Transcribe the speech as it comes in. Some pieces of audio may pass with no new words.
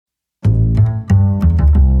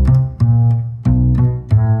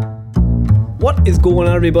What is going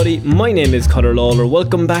on, everybody? My name is Conor Lawler.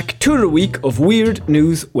 Welcome back to the week of Weird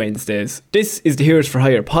News Wednesdays. This is the Heroes for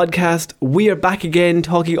Hire podcast. We are back again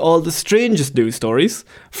talking all the strangest news stories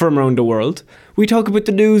from around the world. We talk about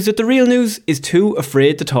the news that the real news is too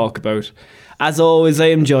afraid to talk about. As always, I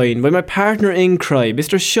am joined by my partner in crime,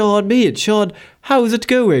 Mr. Sean Mead. Sean, how's it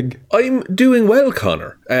going? I'm doing well,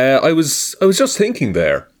 Conor. I was just thinking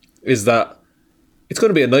there, is that it's going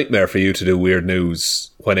to be a nightmare for you to do weird news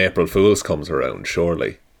when April Fool's comes around,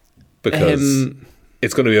 surely. Because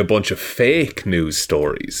it's going to be a bunch of fake news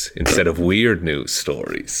stories instead of weird news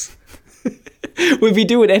stories. We'll be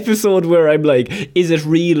doing an episode where I'm like, is it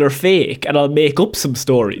real or fake? And I'll make up some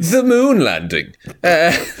stories. The moon landing.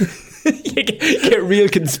 Get real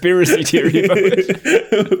conspiracy theory about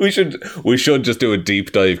it. We should just do a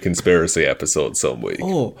deep dive conspiracy episode some week.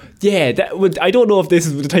 Oh, yeah. I don't know if this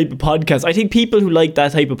is the type of podcast. I think people who like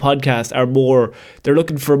that type of podcast are they're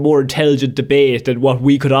looking for a more intelligent debate than what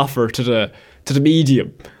we could offer to the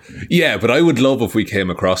medium. Yeah, but I would love if we came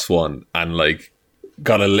across one and like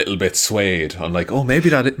got a little bit swayed on like, oh, maybe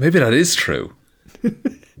that is true.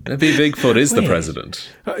 Maybe Bigfoot is the president.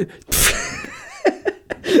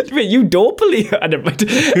 Wait, you don't believe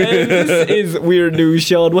this is Weird News,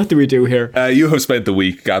 Sean. What do we do here? You have spent the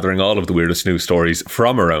week gathering all of the weirdest news stories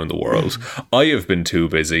from around the world. I have been too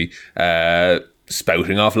busy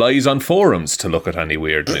spouting off lies on forums to look at any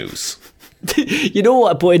weird news. You know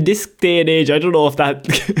what, but in this day and age, I don't know if that...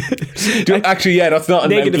 Actually, yeah, that's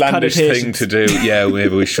not an outlandish thing to do. Yeah,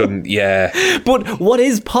 maybe we shouldn't, yeah. But what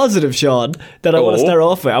is positive, Sean, that I want to start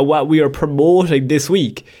off with, and what we are promoting this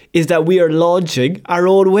week, is that we are launching our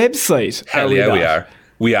own website. Hell yeah, we are.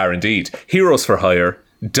 We are indeed.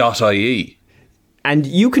 heroesforhire.ie. And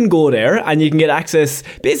you can go there and you can get access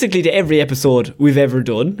basically to every episode we've ever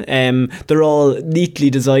done. They're all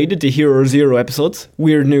neatly designed into Hero or Zero episodes,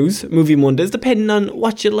 Weird News, Movie Mondays, depending on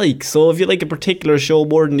what you like. So if you like a particular show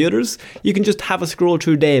more than the others, you can just have a scroll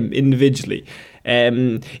through them individually.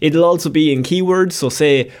 It'll also be in keywords. So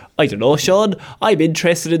say, I don't know, Sean, I'm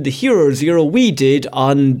interested in the Hero or Zero we did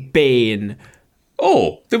on Bane.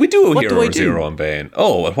 Oh, did we do a Hero or Zero on Bane?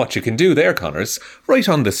 Oh, and what you can do there, Conor, is right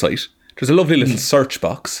on the site. There's a lovely little search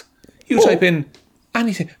box. You type in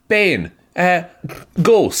anything. Bane,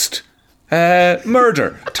 ghost,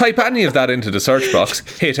 murder. Type any of that into the search box,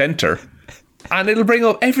 hit enter, and it'll bring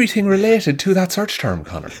up everything related to that search term,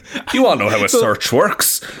 Conor. You all know how a search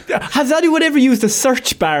works. Has anyone ever used a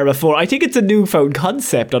search bar before? I think it's a newfound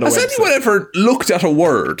concept on a website. Has anyone ever looked at a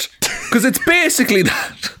word? Because it's basically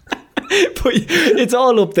that. But it's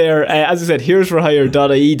all up there. As I said,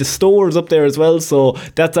 heroesforhire.ie. The store's up there as well, so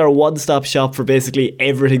that's our one-stop shop for basically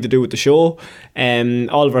everything to do with the show.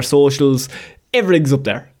 All of our socials, everything's up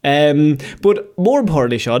there. But more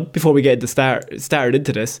importantly, Sean, before we get started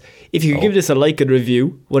into this, if you could give this a like and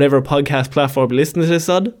review, whatever podcast platform you listen to this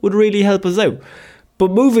on, would really help us out.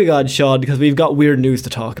 But moving on, Sean, because we've got weird news to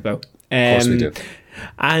talk about. Of course we do.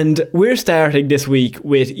 And we're starting this week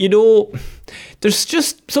with, there's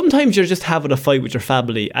just, sometimes you're just having a fight with your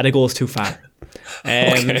family and it goes too far.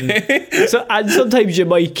 Okay. And sometimes you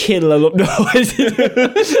might kill a lot. No,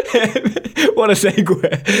 what a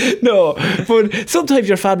segue. No, but sometimes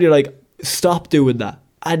your family are like, stop doing that.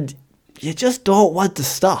 And you just don't want to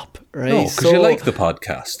stop, right? No, because you like the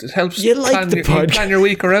podcast. It helps you plan your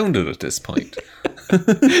week around it at this point.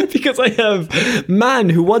 Because I have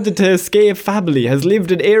man who wanted to escape family, has lived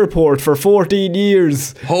in airport for 14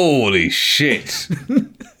 years. Holy shit.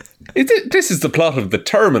 This is the plot of The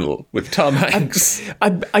Terminal with Tom Hanks.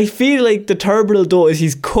 I feel like The Terminal, though, is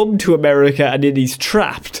he's come to America and then he's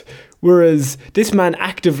trapped, whereas this man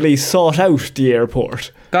actively sought out the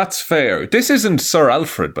airport. That's fair. This isn't Sir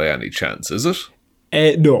Alfred by any chance, is it?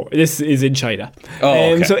 No, this is in China.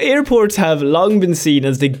 Oh, okay. So airports have long been seen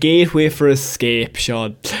as the gateway for escape,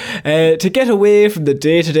 Sean. To get away from the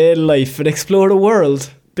day-to-day life and explore the world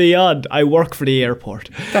beyond. I work for the airport.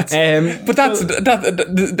 But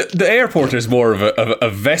the airport is more of a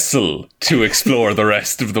vessel to explore the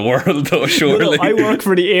rest of the world, though. Surely, no, I work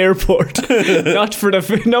for the airport, not for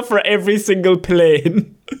every single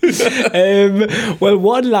plane. Well,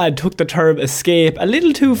 one lad took the term escape a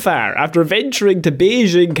little too far after venturing to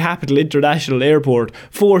Beijing Capital International Airport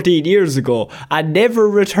 14 years ago and never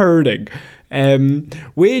returning.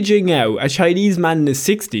 Wei Jingao, a Chinese man in his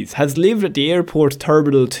 60s, has lived at the airport's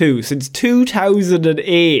Terminal 2 since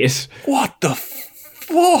 2008. What the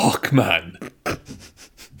fuck, man?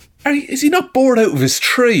 Is he not bored out of his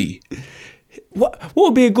tree? What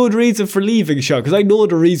would be a good reason for leaving, Sean? Because I know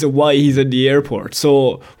the reason why he's in the airport.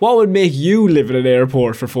 So what would make you live in an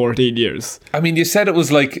airport for 14 years? I mean, you said it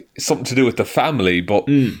was like something to do with the family, but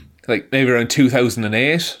like maybe around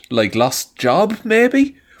 2008, like lost job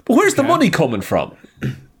maybe. But where's the money coming from?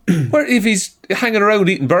 Where if he's hanging around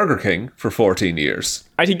eating Burger King for 14 years?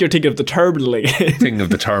 I think you're thinking of The Terminal again. Thinking of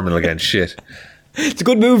The Terminal again. Shit. It's a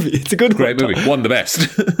good movie. It's a good great movie. One of the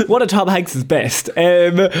best. One of Tom Hanks' best.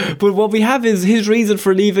 But what we have is his reason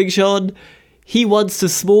for leaving, Sean. He wants to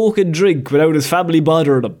smoke and drink without his family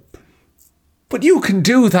bothering him. But you can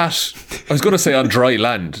do that. I was going to say on dry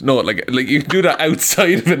land. No, like you can do that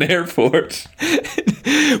outside of an airport.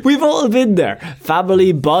 We've all been there.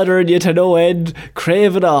 Family bothering you to no end,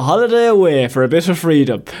 craving a holiday away for a bit of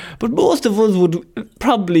freedom. But most of us would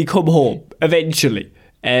probably come home eventually.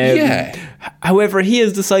 Yeah. However, he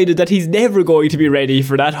has decided that he's never going to be ready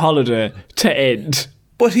for that holiday to end.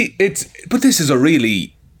 But this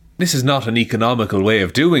is not an economical way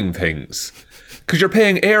of doing things. Because you're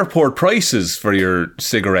paying airport prices for your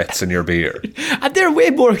cigarettes and your beer. And they're way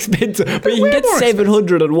more expensive. But you can get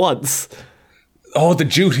 700 at once. Oh, the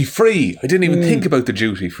duty free. I didn't even think about the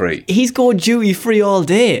duty free. He's going duty free all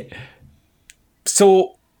day.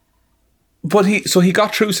 So he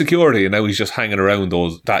got through security and now he's just hanging around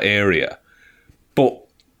that area. But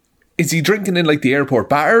is he drinking in like the airport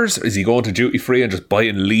bars? Or is he going to duty free and just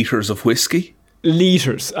buying litres of whiskey?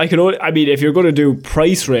 Litres. If you're going to do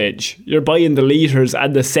price range, you're buying the litres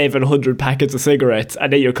and the 700 packets of cigarettes,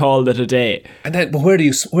 and then you're calling it a day. And then, but where do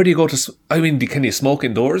you go to? Can you smoke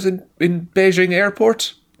indoors in Beijing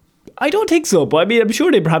airport? I don't think so, but I'm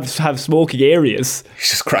sure they perhaps have smoking areas. He's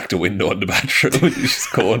just cracked a window in the bathroom. He's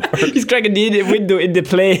just going. He's cracking the window in the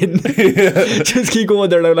plane. Yeah. Just keep going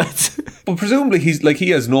there now, lads. But presumably he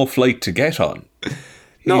has no flight to get on.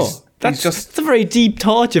 That's a very deep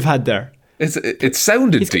thought you've had there. It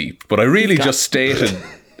sounded deep, but I really just stated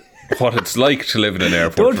what it's like to live in an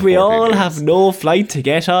airport. Don't we all have no flight to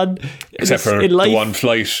get on? Except for the one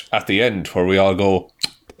flight at the end where we all go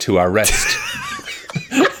to our rest.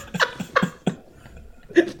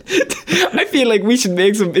 I feel like we should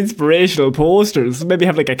make some inspirational posters. Maybe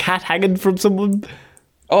have like a cat hanging from someone.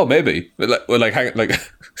 Oh, maybe. Hang, like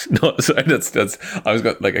no, sorry, that's I was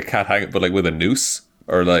got like a cat hanging, but like with a noose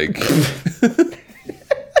or like.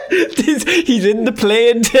 He's in the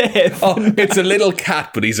plane to heaven. Oh, it's a little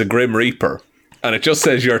cat, but he's a Grim Reaper. And it just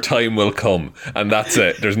says your time will come. And that's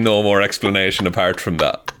it. There's no more explanation apart from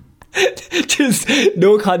that. Just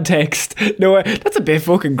no context. No, that's a bit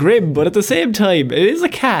fucking grim, but at the same time, it is a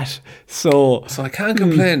cat. So I can't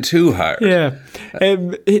complain too hard. Yeah.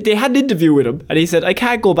 They had an interview with him, and he said, I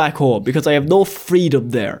can't go back home because I have no freedom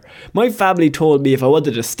there. My family told me if I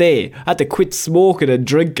wanted to stay, I had to quit smoking and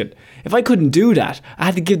drinking. If I couldn't do that, I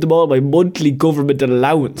had to give them all my monthly government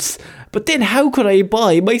allowance. But then how could I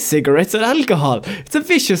buy my cigarettes and alcohol? It's a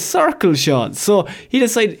vicious circle, Sean. So he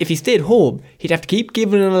decided if he stayed home, he'd have to keep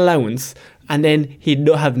giving an allowance, and then he'd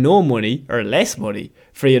have no money, or less money,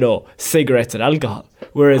 for, cigarettes and alcohol.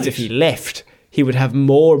 Whereas if he left, he would have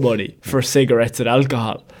more money for cigarettes and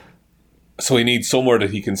alcohol. So he needs somewhere that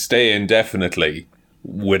he can stay indefinitely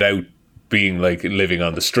without being like living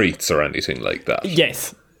on the streets or anything like that.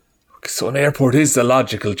 Yes. So an airport is the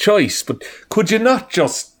logical choice, but could you not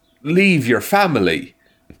just leave your family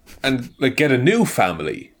and like get a new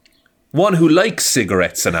family, one who likes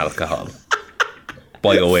cigarettes and alcohol?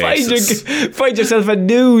 By Oasis. Find yourself a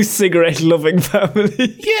new cigarette loving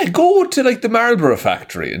family. Yeah, go to like the Marlboro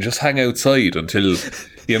factory and just hang outside until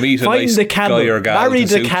you meet a nice guy or gal. Marry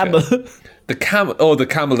the camel. The camel. Oh, the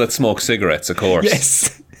camel that smokes cigarettes, of course.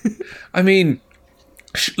 Yes. I mean,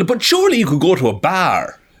 but surely you could go to a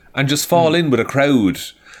bar and just fall in with a crowd.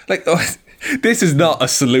 Like, this is not a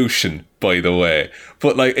solution, by the way.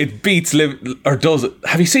 But like, it beats does it?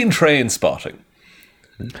 Have you seen Train Spotting?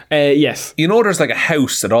 Yes. There's like a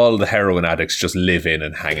house that all the heroin addicts just live in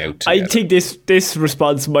and hang out together. I think this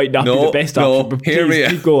response might not be the best option, but please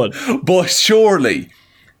keep going. But surely,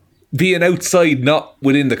 being outside, not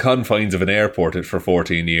within the confines of an airport for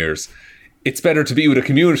 14 years, it's better to be with a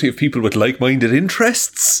community of people with like-minded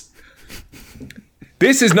interests.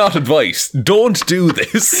 This is not advice. Don't do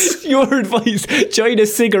this. Your advice, join a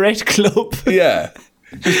cigarette club. Yeah.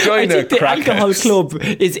 Just join I think the alcohol house. Club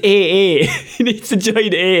is AA. He needs to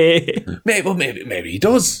join AA. Maybe he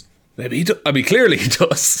does. Maybe he does. I mean, clearly he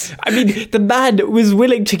does. I mean, the man was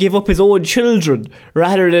willing to give up his own children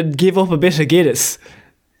rather than give up a bit of Guinness.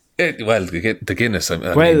 The Guinness.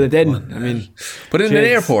 But in an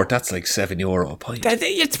airport, that's like €7 a pint.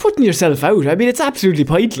 It's putting yourself out. I mean, it's absolutely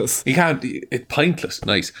pointless. You can't. It's pointless.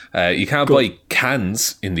 Nice. You can't buy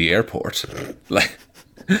cans in the airport. Like,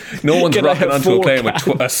 no one's rocking onto a plane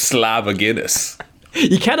with a slab of Guinness.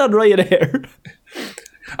 You cannot Ryanair.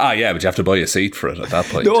 Ah, yeah, but you have to buy a seat for it at that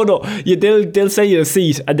point. No, they'll sell you a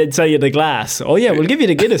seat and then sell you the glass. Oh yeah, we'll give you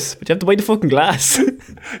the Guinness, but you have to buy the fucking glass.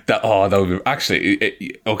 That would be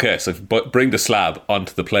actually okay. So bring the slab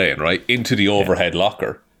onto the plane, right, into the overhead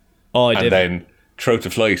locker. Oh, and then throughout the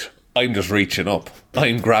flight, I'm just reaching up.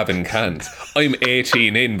 I'm grabbing cans. I'm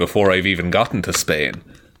 18 in before I've even gotten to Spain.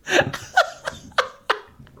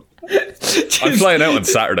 I'm flying out on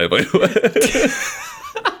Saturday, by the way.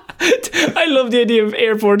 I love the idea of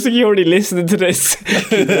airport security listening to this.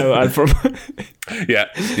 He's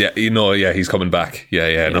coming back.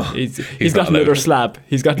 No. He's got another slab.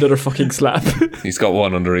 He's got another fucking slab. He's got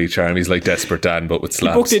one under each arm. He's like Desperate Dan, but with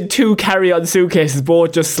slabs. He booked in 2 carry-on suitcases,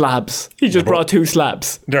 both just slabs. He just brought 2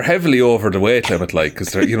 slabs. They're heavily over the weight limit, like,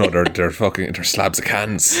 because they're slabs of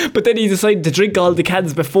cans. But then he decided to drink all the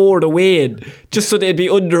cans before the weigh-in, just so they'd be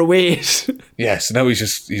underweight. Yes, now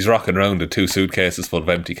he's rocking around with 2 suitcases full of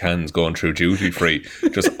empty cans going through duty free,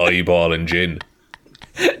 just eyeballing gin.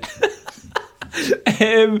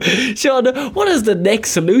 Sean, what is the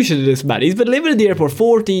next solution to this man? He's been living in the airport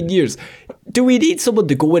 14 years. Do we need someone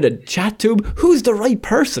to go in and chat to him? Who's the right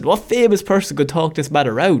person? What famous person could talk this man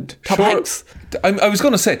around? Tom Hanks? I was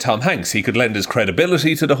going to say Tom Hanks. He could lend his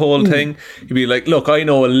credibility to the whole thing. He'd be like, look, I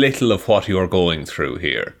know a little of what you're going through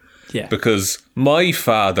here. Yeah. Because my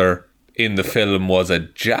father in the film was a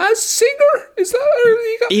jazz singer. Is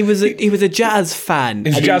that he was a jazz fan.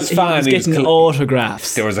 He's a jazz fan. He was getting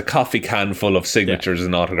autographs. There was a coffee can full of signatures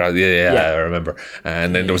and autographs. Yeah, I remember.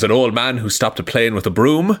 And then there was an old man who stopped a plane with a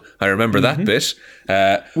broom. I remember that bit.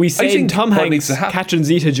 We seen Tom Hanks, Catherine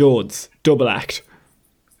Zeta-Jones double act.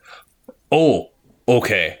 Oh,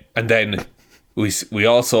 okay. And then we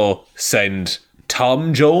also send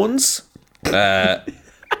Tom Jones.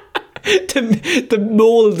 to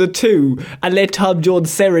mould the 2 and let Tom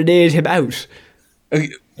Jones serenade him out.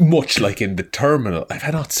 Much like in The Terminal.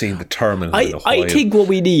 I've not seen The Terminal in a while. I think what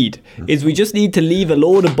we need is we just need to leave a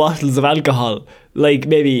load of bottles of alcohol, like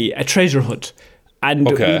maybe a treasure hunt, and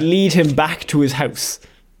we lead him back to his house.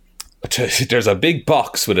 There's a big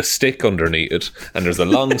box with a stick underneath it, and there's a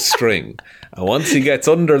long string. And once he gets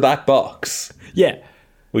under that box,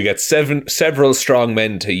 we get several strong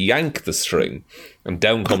men to yank the string, and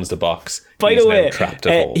down comes the box. By the way,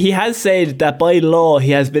 he has said that by law he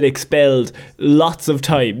has been expelled lots of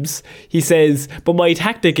times. He says, but my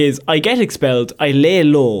tactic is I get expelled, I lay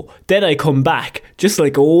low, then I come back, just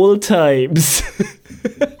like old times.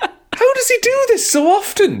 How does he do this so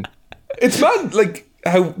often? It's mad.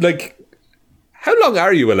 How long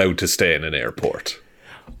are you allowed to stay in an airport?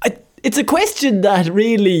 It's a question that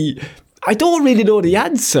really, I don't really know the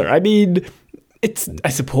answer. I mean, I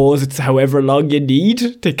suppose it's however long you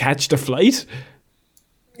need to catch the flight.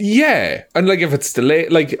 Yeah, and if it's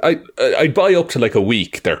delayed, I'd buy up to a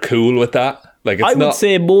week. They're cool with that. I would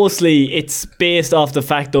say mostly it's based off the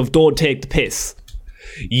fact of don't take the piss.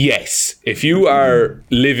 Yes, if you are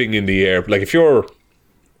living in the air, if you're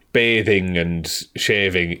bathing and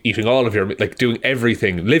shaving, eating all of your, doing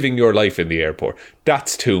everything, living your life in the airport,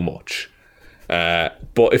 that's too much.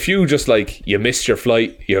 But if you just you missed your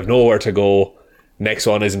flight, you have nowhere to go, next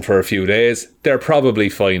one isn't for a few days, they're probably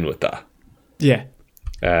fine with that. Yeah.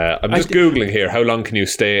 I'm just Googling here, how long can you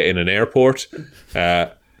stay in an airport?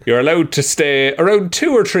 You're allowed to stay around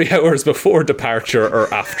 2 or 3 hours before departure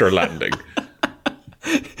or after landing.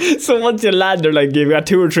 So once you land, they're you've got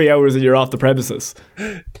 2 or 3 hours and you're off the premises.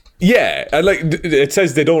 Yeah, and it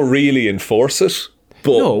says they don't really enforce it,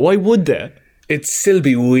 but no, why would they? It'd still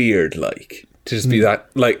be weird, to just be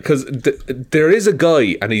that, because there is a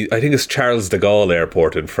guy, and I think it's Charles de Gaulle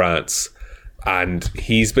Airport in France, and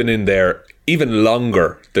he's been in there even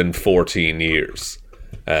longer than 14 years.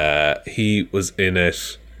 He was in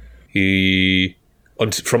it.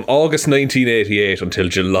 From August 1988 until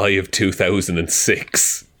July of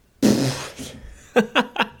 2006.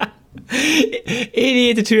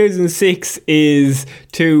 88 to 2006 is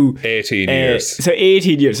 18 years. So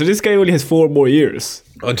 18 years. So this guy only has 4 more years.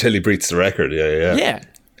 Until he breaks the record, yeah.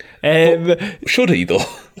 Should he, though?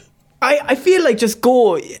 I feel like just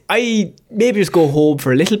go home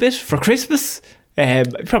for a little bit for Christmas.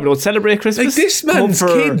 Probably don't celebrate Christmas. This man's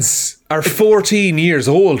kids are 14 years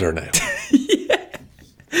older now.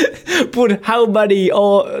 But how many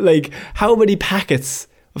packets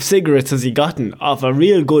of cigarettes has he gotten off a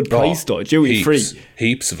real good price though, duty free?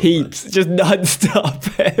 Heaps of them. Just non-stop.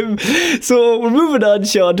 So we're moving on,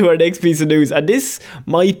 Sean, to our next piece of news, and this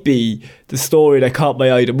might be the story that caught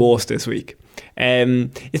my eye the most this week.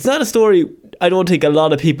 It's not a story I don't think a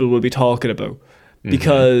lot of people will be talking about,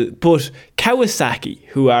 but Kawasaki,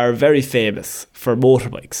 who are very famous for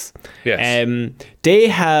motorbikes, they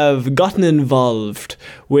have gotten involved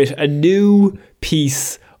with a new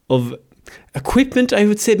piece of equipment, I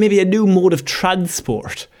would say, maybe a new mode of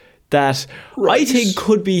transport that I think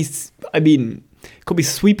could be sweeping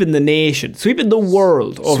the nation, sweeping the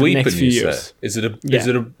world over the next few years. Is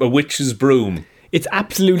it a witch's broom? It's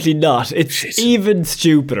absolutely not. It's even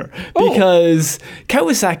stupider because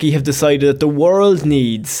Kawasaki have decided that the world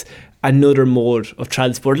needs another mode of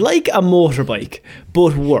transport, like a motorbike,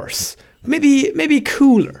 but worse. Maybe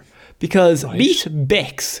cooler. Because meet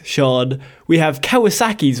Bex, Sean. We have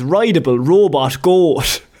Kawasaki's rideable robot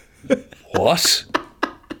goat. What?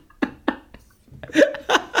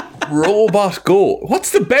 Robot goat?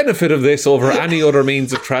 What's the benefit of this over any other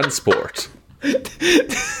means of transport?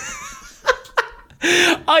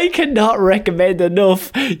 I cannot recommend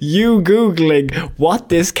enough you Googling what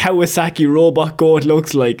this Kawasaki robot goat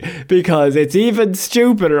looks like, because it's even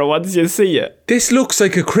stupider once you see it. This looks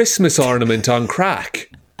like a Christmas ornament on crack.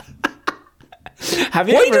 Have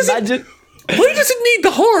you ever imagined... Why does it need the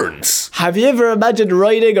horns? Have you ever imagined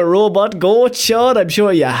riding a robot goat, Sean? I'm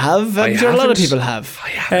sure you have. I'm sure a lot of people have.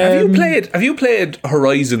 Have you played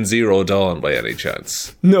Horizon Zero Dawn by any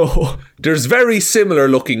chance? No. There's very similar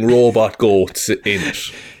looking robot goats in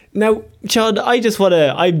it. Now, Sean,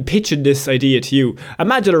 I'm pitching this idea to you.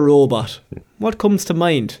 Imagine a robot. What comes to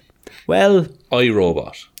mind? Well...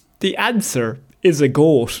 iRobot. The answer is a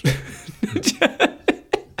goat.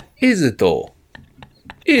 Is it though?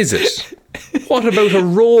 Is it? What about a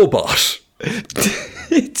robot?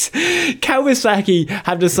 Kawasaki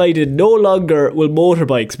have decided no longer will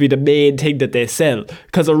motorbikes be the main thing that they sell,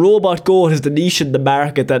 because a robot goat is the niche in the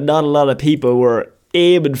market that not a lot of people were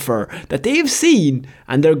aiming for, that they've seen,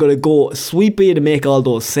 and they're going to go sweep in and make all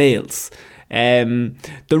those sales. The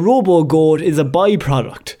Robo Goat is a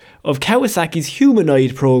byproduct of Kawasaki's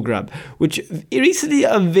humanoid program, which recently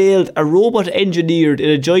unveiled a robot engineered in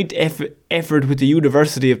a joint effort with the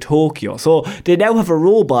University of Tokyo. So they now have a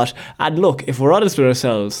robot, and look, if we're honest with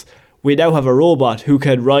ourselves, we now have a robot who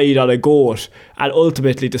can ride on a goat and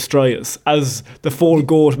ultimately destroy us as the 4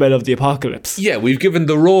 goat men of the apocalypse. Yeah, we've given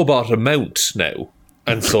the robot a mount now,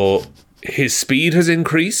 and so his speed has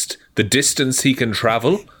increased, the distance he can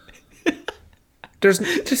travel. This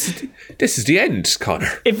is the end,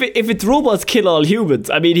 Connor. If it's robots kill all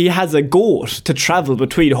humans, I mean, he has a goat to travel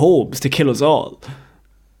between homes to kill us all.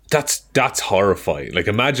 That's horrifying. Like,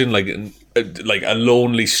 imagine like a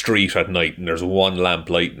lonely street at night and there's one lamp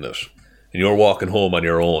lighting it, and you're walking home on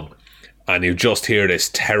your own, and you just hear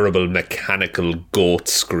this terrible mechanical goat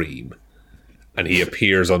scream, and he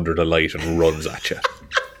appears under the light and runs at you.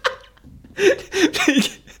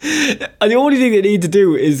 And the only thing they need to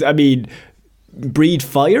do is, I mean, breathe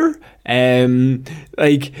fire.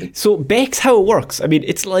 So Bex, how it works, I mean,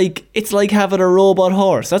 it's like having a robot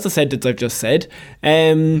horse. That's a sentence I've just said.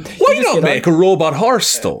 Why not make a robot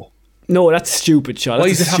horse though? No, that's stupid, Sean. Why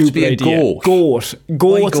does it have to be a goat?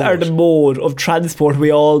 Goats are the mode of transport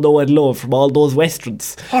we all know and love from all those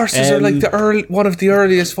westerns. Horses are like one of the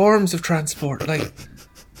earliest forms of transport. Like,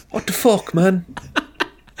 what the fuck, man?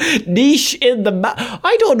 Niche in the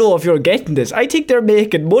I don't know if you're getting this. I think they're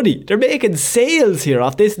making money. They're making sales here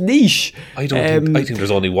off this niche. I think there's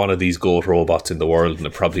only one of these goat robots in the world, and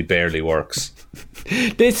it probably barely works.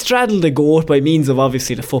 They straddle the goat by means of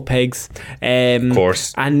obviously the foot pegs. Of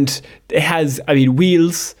course. And it has, I mean,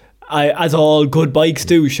 wheels, as all good bikes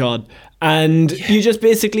do, Sean. And you just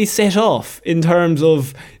basically set off in terms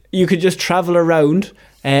of you could just travel around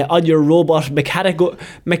on your robot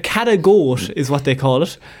Mechanigoat is what they call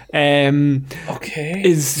it.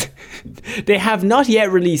 Okay. They have not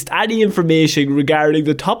yet released any information regarding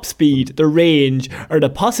the top speed, the range, or the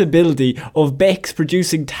possibility of Bex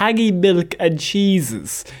producing tangy milk and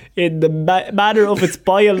cheeses in the manner of its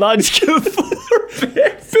biological form.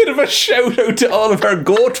 Bit of a shout out to all of our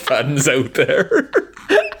goat fans out there.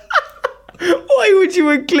 Why would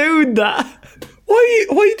you include that?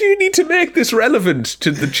 Why do you need to make this relevant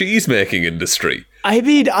to the cheese making industry? I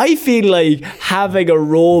mean, I feel like having a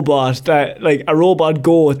robot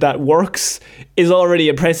goat that works is already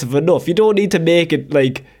impressive enough. You don't need to make it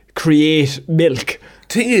like create milk.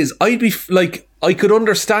 Thing is, I'd be like, I could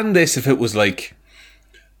understand this if it was like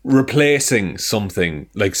replacing something,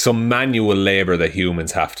 like some manual labor that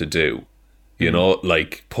humans have to do. You know,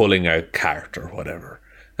 like pulling a cart or whatever.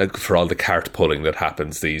 Like for all the cart pulling that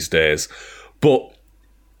happens these days. But,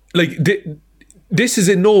 like, this is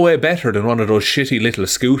in no way better than one of those shitty little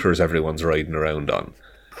scooters everyone's riding around on.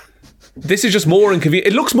 This is just more inconvenient.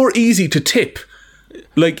 It looks more easy to tip.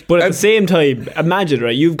 Like, but at the same time, imagine,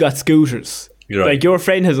 right, you've got scooters. You're right. Like your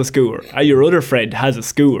friend has a scooter and your other friend has a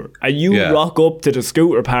scooter and you rock up to the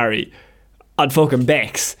scooter party on fucking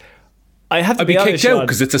Bex. I have to I'd be honest, kicked out Sean,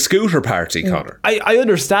 because it's a scooter party, Connor. I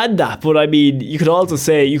understand that, but I mean, you could also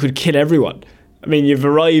say you could kill everyone. I mean, you've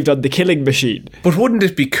arrived on the killing machine. But wouldn't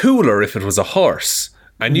it be cooler if it was a horse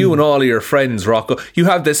and you and all of your friends rock up? You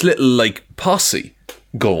have this little like posse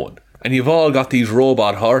going, and you've all got these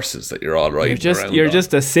robot horses that you're all riding around. You're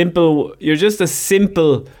just a simple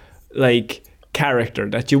like character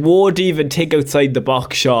that you won't even think outside the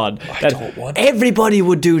box, Sean. I don't want to. Everybody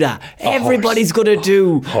would do that. Everybody's gonna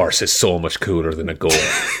do. Horse is so much cooler than a goat.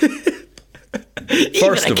 Even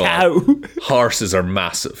First a of cow. all, horses are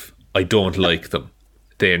massive. I don't like them.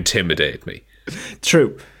 They intimidate me.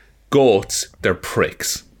 True. Goats, they're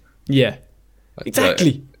pricks. Yeah.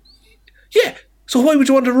 Exactly. Yeah. So why would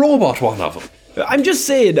you want to robot one of them? I'm just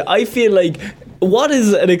saying, I feel like, what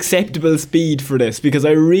is an acceptable speed for this? Because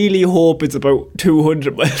I really hope it's about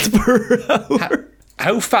 200 miles per hour.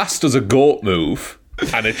 How fast does a goat move?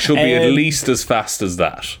 And it should be at least as fast as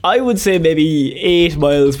that. I would say maybe 8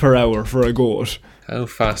 miles per hour for a goat. How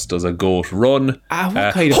fast does a goat run?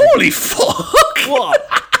 What kind of... Holy fuck! What?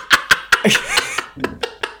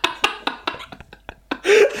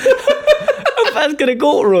 How fast can a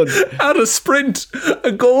goat run? At a sprint,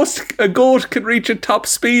 a goat can reach a top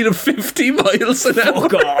speed of 50 miles an hour.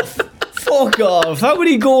 Fuck off. Fuck off. How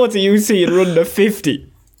many goats are you seeing running at 50?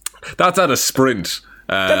 That's at a sprint.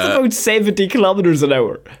 That's about 70 kilometres an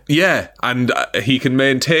hour. Yeah, and he can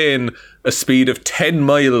maintain a speed of 10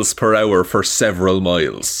 miles per hour for several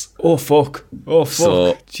miles. Oh, fuck. Oh, fuck.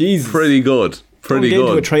 So, Jesus. pretty good. Pretty Don't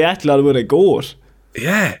good. get into a triathlon with a goat.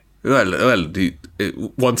 Yeah. Well,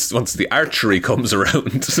 once the archery comes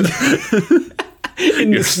around.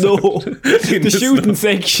 In the snow. The shooting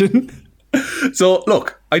section. So,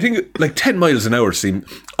 look, I think like 10 miles an hour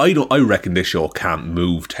I reckon this show can't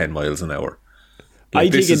move 10 miles an hour. Like, I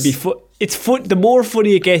think it'd be the more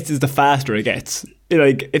funny it gets is the faster it gets.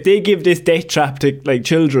 Like, if they give this death trap to like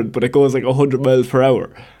children, but it goes like 100 miles per hour.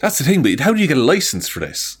 That's the thing, but how do you get a license for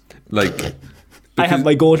this? Like, I have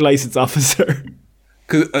my goat license, officer.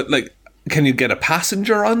 Cause, can you get a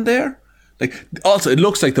passenger on there? Like, also, it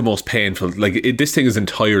looks like the most painful. Like, this thing is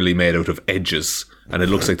entirely made out of edges, and it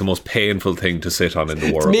looks like the most painful thing to sit on in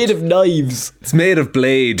the world. It's made of knives. It's made of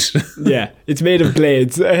blade. Yeah, it's made of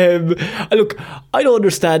blades. Look, I don't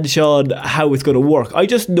understand, Sean, how it's going to work. I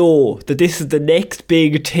just know that this is the next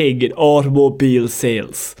big thing in automobile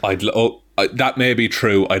sales. That may be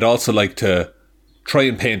true. I'd also like to try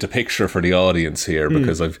and paint a picture for the audience here,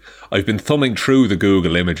 because I've been thumbing through the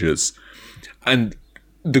Google images, and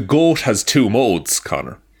the goat has two modes,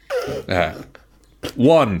 Connor.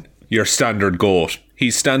 One, your standard goat.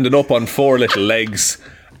 He's standing up on four little legs,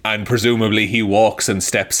 and presumably he walks and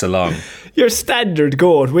steps along. Your standard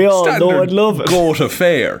goat. We all know and love it. Goat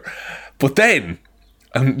affair. But then,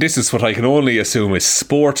 and this is what I can only assume is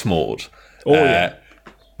sport mode. Oh, yeah.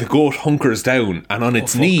 The goat hunkers down, and on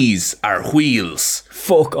its knees are wheels.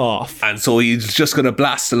 Fuck off. And so he's just going to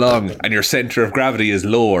blast along, and your centre of gravity is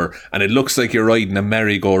lower, and it looks like you're riding a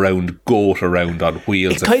merry-go-round goat around on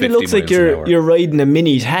wheels. It kind of looks like you're riding a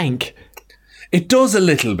mini tank. It does a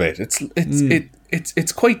little bit.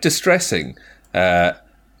 It's quite distressing.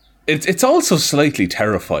 It's also slightly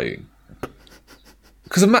terrifying.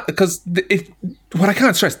 Because what I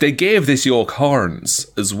can't stress, they gave this yoke horns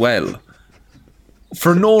as well.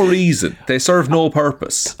 For no reason. They serve no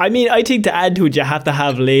purpose. I mean, I think to add to it, you have to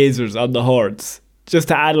have lasers on the horns. Just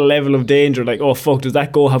to add a level of danger. Like, oh fuck, does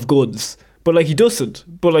that go have guns? But like, he doesn't.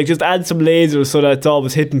 But like, just add some lasers so that it's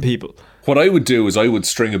always hitting people. What I would do is I would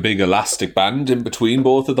string a big elastic band in between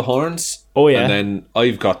both of the horns. Oh yeah. And then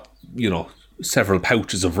I've got, several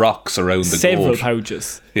pouches of rocks around the Several goat.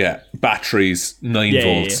 pouches. Yeah. Batteries, 9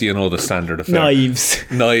 volts, yeah. the standard affair.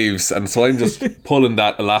 Knives. And so I'm just pulling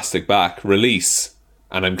that elastic back, release,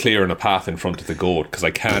 and I'm clearing a path in front of the goat, because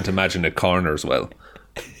I can't imagine it corners well.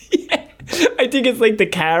 Yeah. I think it's like the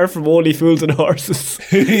car from Only Fools and Horses.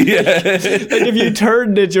 Yeah. Like, if you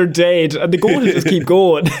turn it, you're dead, and the goat will just keep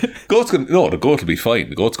going. The goat will be fine.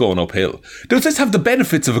 The goat's going uphill. Does this have the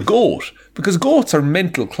benefits of a goat? Because goats are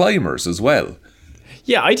mental climbers as well.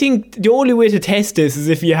 Yeah, I think the only way to test this is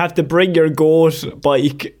if you have to bring your goat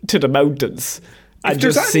bike to the mountains and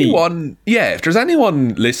just see. If there's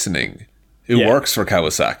anyone listening who works for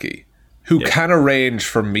Kawasaki, who can arrange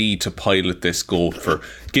for me to pilot this goat for,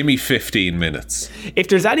 give me 15 minutes. If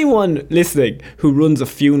there's anyone listening who runs a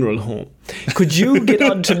funeral home, could you get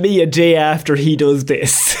on to me a day after he does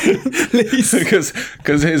this? Please.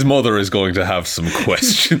 Because his mother is going to have some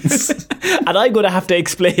questions. And I'm going to have to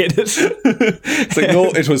explain it. It's like, no,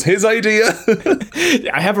 it was his idea.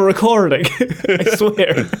 I have a recording. I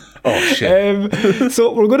swear. Oh, shit.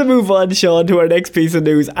 So we're going to move on, Sean, to our next piece of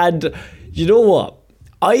news. And you know what?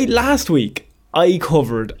 Last week, I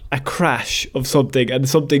covered a crash of something and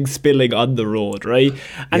something spilling on the road, right?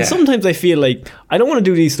 And sometimes I feel like I don't want to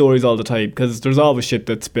do these stories all the time because there's always shit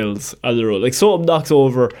that spills on the road. Like something knocks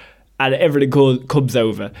over and everything comes out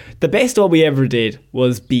of it. The best one we ever did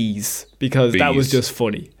was bees because that was just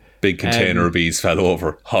funny. Big container of bees fell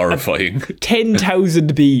over. Horrifying.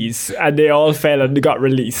 10,000 bees and they all fell and got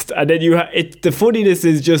released. And then the funniness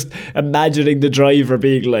is just imagining the driver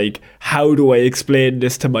being like, how do I explain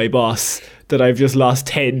this to my boss that I've just lost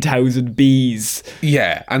 10,000 bees?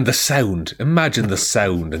 Yeah, and the sound. Imagine the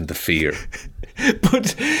sound and the fear.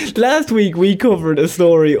 But last week we covered a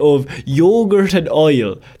story of yogurt and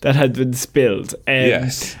oil that had been spilled.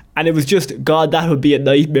 Yes. And it was just, God, that would be a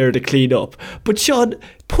nightmare to clean up. But Sean,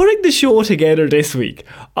 putting the show together this week,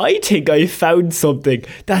 I think I found something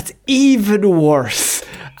that's even worse.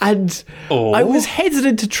 And I was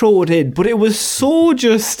hesitant to throw it in, but it was so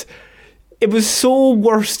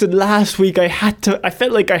worse than last week. I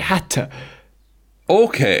felt like I had to.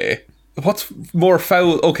 Okay. What's more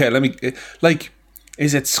foul? Okay, let me... Like,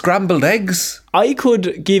 is it scrambled eggs? I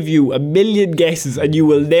could give you a million guesses and you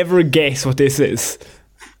will never guess what this is.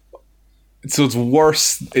 So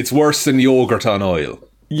it's worse than yogurt on oil?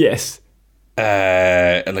 Yes.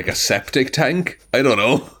 Like a septic tank? I don't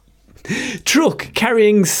know. Truck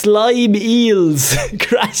carrying slime eels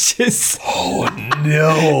crashes. Oh,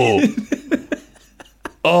 no.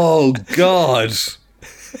 Oh, God.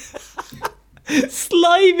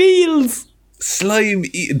 Slime eels.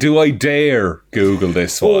 Do I dare Google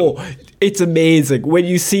this one? Oh, it's amazing when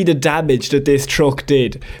you see the damage that this truck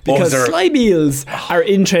did. Because slime eels are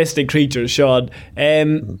interesting creatures, Sean.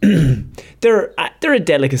 They're a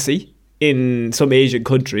delicacy in some Asian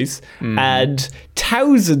countries, and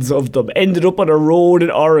thousands of them ended up on a road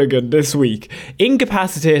in Oregon this week,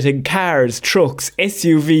 incapacitating cars, trucks,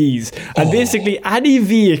 SUVs, and basically any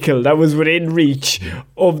vehicle that was within reach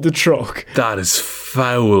of the truck. That is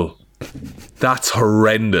foul. That's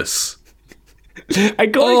horrendous.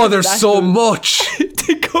 There's so much.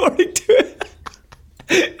 According to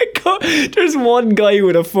there's one guy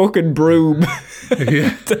with a fucking broom.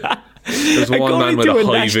 Yeah. There's one man with a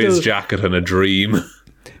high-vis jacket and a dream.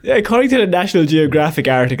 According to the National Geographic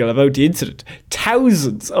article about the incident,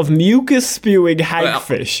 thousands of mucus-spewing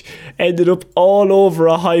hagfish ended up all over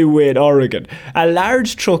a highway in Oregon. A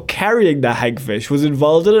large truck carrying the hagfish was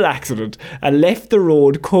involved in an accident and left the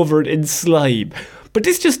road covered in slime. But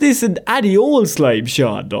this just isn't any old slime,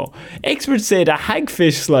 Sean, though. Experts say the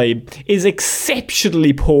hagfish slime is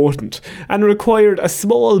exceptionally potent and required a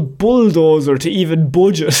small bulldozer to even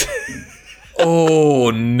budge it.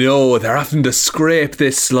 Oh no, they're having to scrape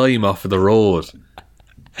this slime off of the road.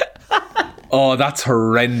 Oh, that's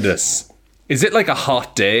horrendous. Is it like a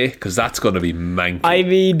hot day? Because that's going to be manky. I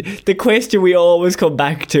mean, the question we always come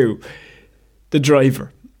back to, the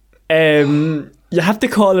driver. You have to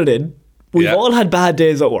call it in. We've all had bad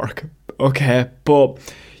days at work, okay? But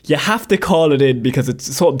you have to call it in because it's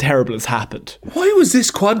something terrible has happened. Why was this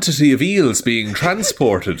quantity of eels being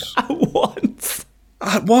transported?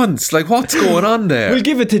 At once? Like, what's going on there? We'll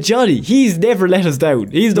give it to Johnny. He's never let us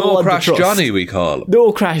down. He's the one to trust. No Crash Johnny, we call him.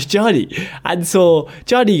 No Crash Johnny. And so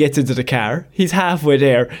Johnny gets into the car. He's halfway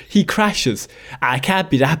there. He crashes. It can't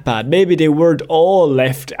be that bad. Maybe they weren't all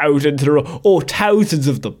left out into the road. Oh, thousands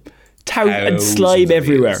of them. And slime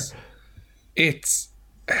everywhere. Eels. It's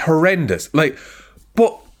horrendous. Like,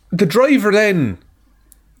 but the driver then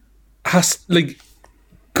has, like,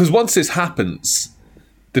 because once this happens,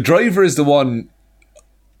 the driver is the one,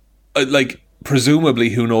 like, presumably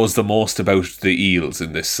who knows the most about the eels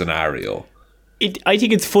in this scenario. I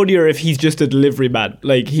think it's funnier if he's just a delivery man.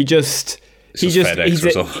 Like, he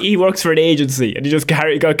works for an agency and he just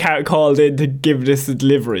got called in to give this a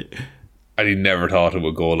delivery. And he never thought it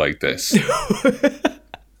would go like this.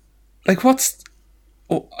 Like, what's...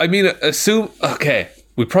 Oh, I mean, assume... Okay,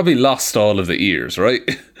 we probably lost all of the ears, right?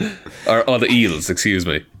 Or all the eels, excuse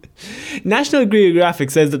me. National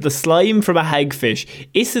Geographic says that the slime from a hagfish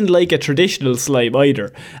isn't like a traditional slime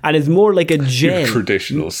either, and is more like a gel.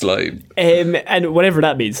 Traditional slime. And whatever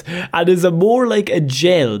that means. And is more like a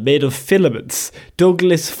gel made of filaments.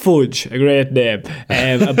 Douglas Fudge, a great name,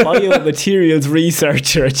 a biomaterials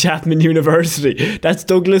researcher at Chapman University. That's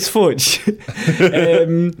Douglas Fudge.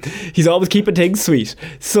 He's always keeping things sweet.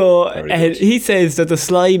 So he says that the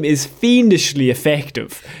slime is fiendishly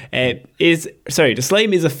effective. The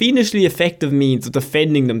slime is a fiendishly effective means of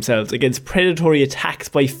defending themselves against predatory attacks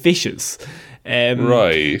by fishes.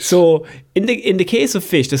 Right. So in the case of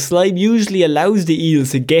fish, the slime usually allows the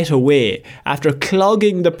eels to get away after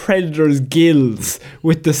clogging the predator's gills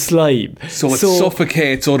with the slime. So it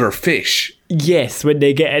suffocates other fish. Yes, when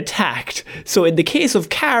they get attacked. So in the case of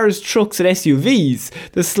cars, trucks and SUVs,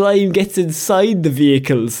 the slime gets inside the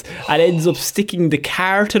vehicles and ends up sticking the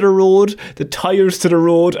car to the road, the tyres to the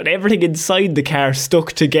road, and everything inside the car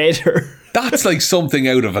stuck together. That's like something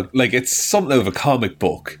out of it's something out of a comic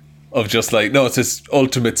book. Of just like, no, it's this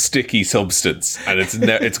ultimate sticky substance and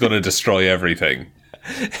it's going to destroy everything.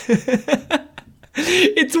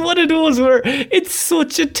 It's one of those where it's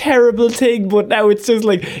such a terrible thing, but now it's just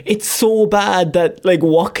like, it's so bad that, like,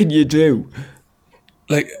 what can you do?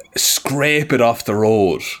 Like, scrape it off the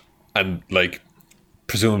road and, like,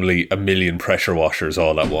 presumably a million pressure washers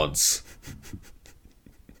all at once.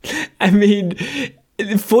 I mean,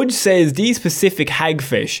 Fudge says these specific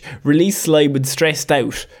hagfish release slime when stressed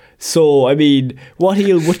out. So, I mean, what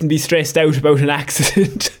eel wouldn't be stressed out about an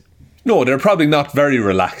accident? No, they're probably not very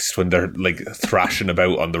relaxed when they're, like, thrashing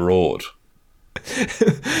about on the road.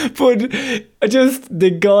 But just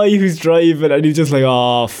the guy who's driving and he's just like,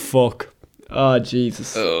 oh, fuck. Oh,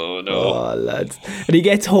 Jesus. Oh, no. Oh, lads. And he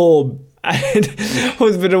gets home and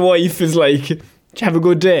husband and wife is like, have a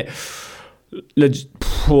good day.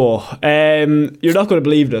 You're not going to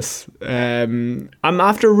believe this. I'm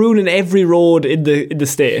after ruining every road in the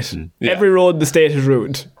state. Yeah. Every road in the state is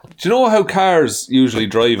ruined. Do you know how cars usually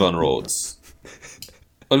drive on roads?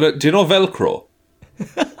 Do you know Velcro?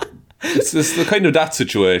 It's the kind of that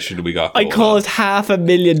situation we got. I caused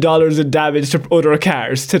 $500,000 in damage to other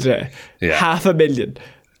cars today. Yeah. $500,000.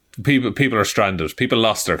 People are stranded. People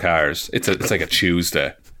lost their cars. It's like a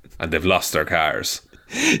Tuesday, and they've lost their cars.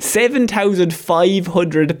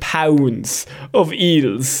 7,500 pounds of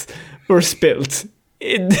eels were spilt.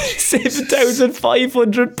 In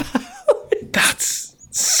 7,500 pounds. That's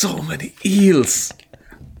so many eels.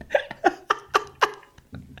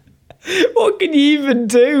 What can you even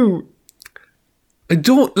do? I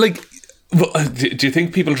don't like. Do you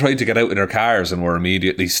think people tried to get out in their cars and were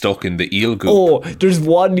immediately stuck in the eel goop? Oh, there's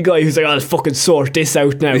one guy who's like, I'll fucking sort this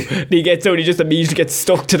out now. And he gets out and he just immediately gets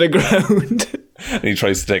stuck to the ground. And he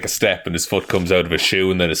tries to take a step and his foot comes out of his shoe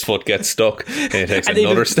and then his foot gets stuck and he takes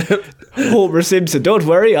another step. Homer Simpson, don't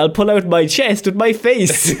worry, I'll pull out my chest with my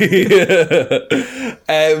face.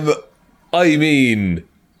 I mean,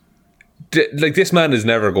 like, this man is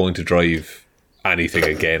never going to drive anything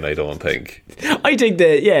again, I don't think. I think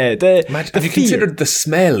have you considered the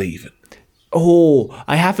smell even? Oh,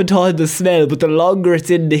 I haven't thought of the smell, but the longer it's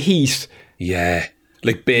in the heat. Yeah,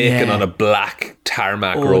 like bacon on a black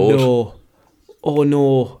tarmac road. Oh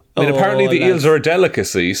no. I mean, apparently the eels are a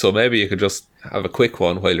delicacy, so maybe you could just have a quick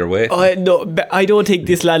one while you're waiting. I don't think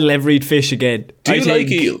this lad will ever eat fish again. Do you like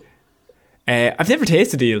eel? I've never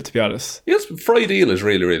tasted eel, to be honest. Yes, fried eel is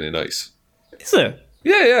really, really nice. Is it?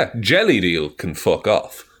 Yeah. Jellied eel can fuck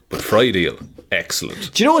off, but fried eel,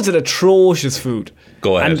 excellent. Do you know what's an atrocious food?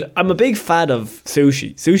 Go ahead. And I'm a big fan of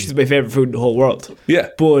sushi. Sushi's my favourite food in the whole world. Yeah.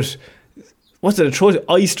 But what's an atrocious?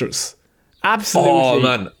 Oysters. Absolutely. Oh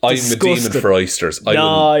man, I'm disgusting. a demon for oysters.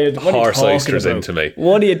 I horse oysters about? Into me.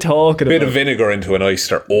 What are you talking about? Bit of vinegar into an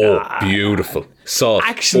oyster. Oh, beautiful. Salt.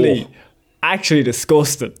 Actually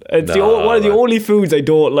disgusting. It's one of the only foods I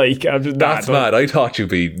don't like. That's mad. I thought you'd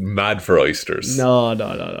be mad for oysters. No.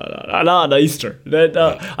 Not an oyster.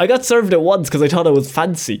 I got served it once because I thought it was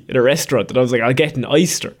fancy in a restaurant and I was like, I'll get an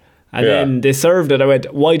oyster. And then they served it. I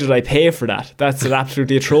went, why did I pay for that? That's an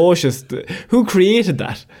absolutely atrocious. Who created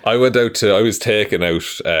that? I was taken out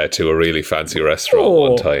to a really fancy restaurant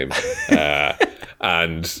one time.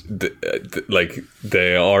 And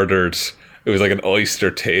they ordered, it was like an oyster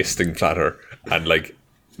tasting platter. And like,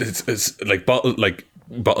 it's like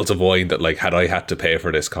bottles of wine that, like, had I had to pay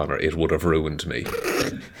for this, Connor, it would have ruined me.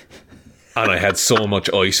 And I had so much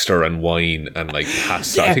oyster and wine and like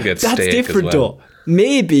pasta. I think it's steak different as well. Though.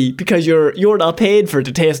 Maybe because you're not paid for it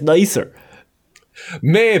to taste nicer.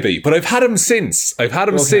 Maybe, but I've had them since.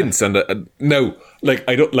 And no, like,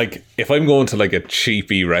 I don't, like, if I'm going to like a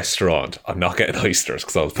cheapy restaurant, I'm not getting oysters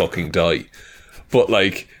because I'll fucking die. But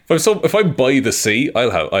like, if If I'm by the sea,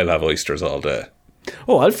 I'll have oysters all day.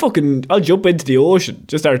 Oh, I'll jump into the ocean,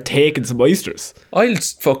 just start taking some oysters. I'll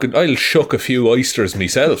shuck a few oysters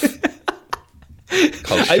myself.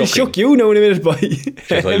 I'll shuck you now in a minute, boy.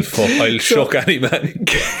 I'll shuck any man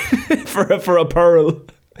for a pearl.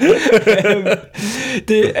 In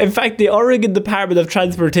fact, the Oregon Department of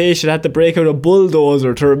Transportation had to break out a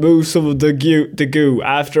bulldozer to remove some of the goo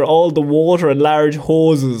after all the water and large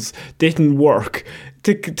hoses didn't work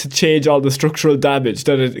to change all the structural damage.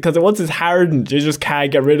 Because once it's hardened, you just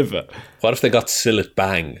can't get rid of it. What if they got Sillet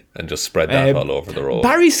Bang and just spread that all over the road?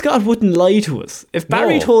 Barry Scott wouldn't lie to us. If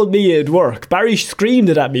Barry told me it'd work, Barry screamed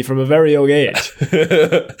it at me from a very young age.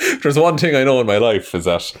 There's one thing I know in my life is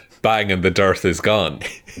that bang and the dirt is gone.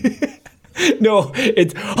 No,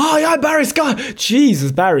 it's Barry Scott.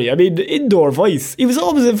 Jesus, Barry. I mean, indoor voice. He was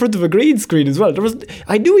always in front of a green screen as well.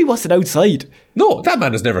 I knew he wasn't outside. No, that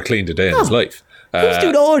man has never cleaned a day in his life. Who's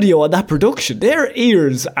doing audio on that production? Their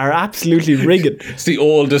ears are absolutely ringing. It's the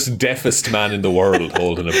oldest, deafest man in the world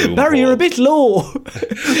holding a boom. Barry, you're a bit low.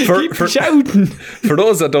 Keep shouting. For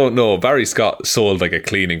those that don't know, Barry Scott sold like a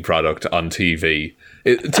cleaning product on TV.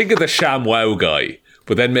 Think of the ShamWow guy,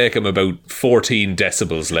 but then make him about 14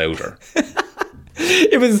 decibels louder.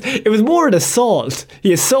 It was more an assault.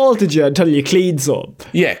 He assaulted you until you cleaned some.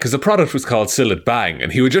 Yeah, because the product was called Sillet Bang,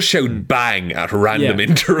 and he would just shout bang at random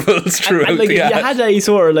intervals throughout and the ad. You had a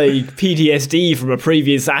sort of like PTSD from a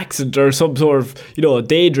previous accident or some sort of,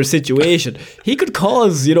 dangerous situation. He could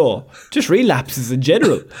cause, just relapses in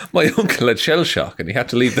general. My uncle had shell shock and he had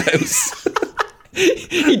to leave the house.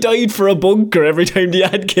 He died for a bunker every time the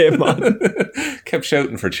ad came on. Kept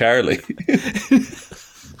shouting for Charlie.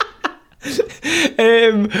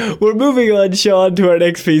 We're moving on, Sean, to our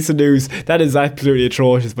next piece of news. That is absolutely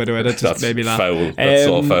atrocious, by the way. That just made me laugh. Foul. That's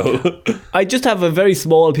so foul. I just have a very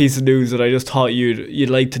small piece of news that I just thought you'd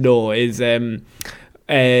like to know is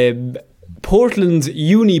Portland's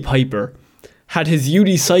Unipiper had his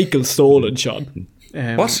unicycle stolen, Sean.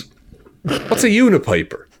 What? What's a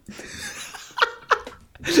Unipiper?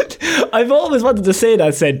 I've always wanted to say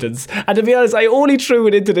that sentence, and to be honest, I only threw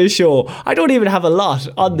it into this show. I don't even have a lot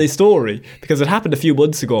on this story because it happened a few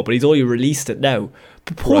months ago, but he's only released it now.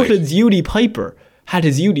 But Portland's Unipiper had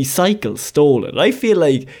his unicycle stolen. I feel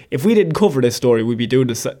like if we didn't cover this story, we'd be doing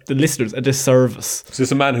the listeners a disservice. Is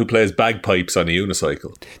this a man who plays bagpipes on a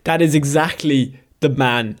unicycle? That is exactly the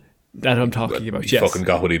man that I'm talking about. He fucking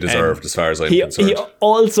got what he deserved, as far as I'm concerned. He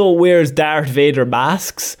also wears Darth Vader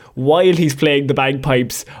masks while he's playing the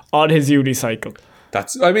bagpipes on his unicycle.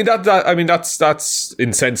 That's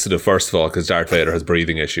insensitive, first of all, because Darth Vader has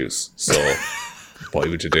breathing issues. So why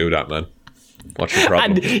would you do that, man? What's your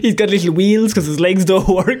problem? And he's got little wheels because his legs don't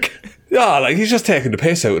work. Yeah, like he's just taking the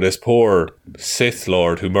piss out of this poor Sith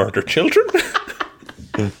Lord who murdered children.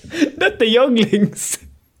 Not the younglings.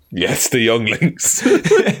 Yes, the younglings.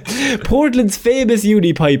 Portland's famous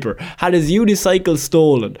Unipiper had his unicycle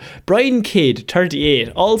stolen. Brian Kidd, 38,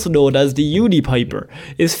 also known as the Unipiper,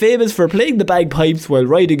 is famous for playing the bagpipes while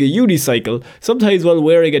riding a unicycle, sometimes while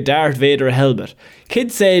wearing a Darth Vader helmet.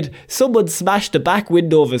 Kidd said someone smashed the back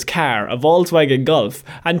window of his car, a Volkswagen Golf,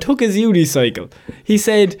 and took his unicycle. He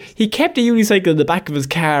said he kept the unicycle in the back of his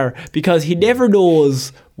car because he never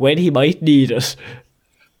knows when he might need it.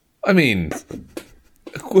 I mean,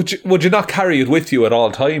 would you not carry it with you at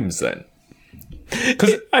all times then?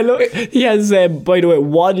 I love. He has, by the way,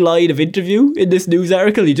 one line of interview in this news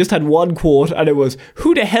article. He just had one quote, and it was,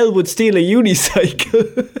 "Who the hell would steal a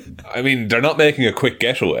unicycle?" I mean, they're not making a quick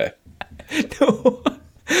getaway. No.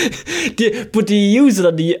 But do you use it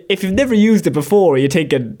on the... If you've never used it before, you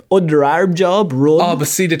take an underarm job, run? Oh, but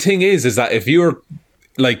see, the thing is that if you're,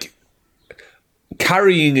 like,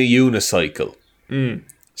 carrying a unicycle...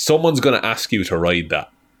 Someone's going to ask you to ride that.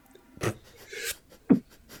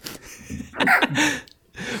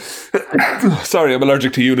 Sorry, I'm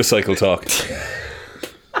allergic to unicycle talk.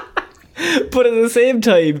 But at the same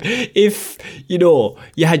time, if,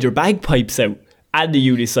 you had your bagpipes out and the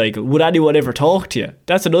unicycle, would anyone ever talk to you?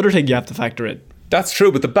 That's another thing you have to factor in. That's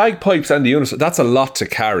true, but the bagpipes and the unicycle, that's a lot to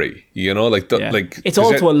carry, like it's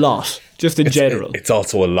also a lot, just in general. It's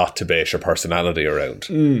also a lot to base your personality around.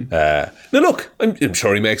 Now look, I'm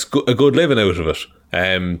sure he makes a good living out of it.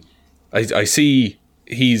 I see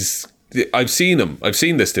I've seen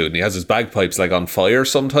this dude, and he has his bagpipes like on fire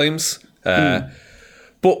sometimes.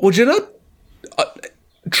 But would you not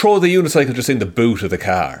throw the unicycle just in the boot of the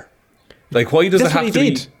car? Like, why does it have to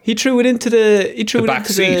be? He threw it into the back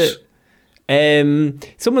seat.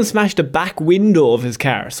 Someone smashed the back window of his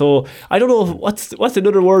car. So I don't know what's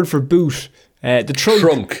another word for boot. The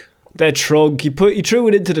trunk. The trunk. He threw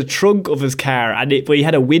it into the trunk of his car, and but he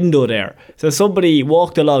had a window there. So somebody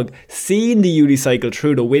walked along, seen the unicycle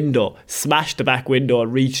through the window, smashed the back window,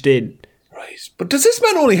 and reached in. Right, but does this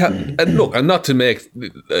man only have? And look, and not to make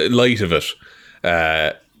light of it,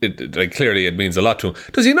 like clearly it means a lot to him.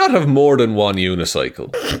 Does he not have more than one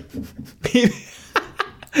unicycle?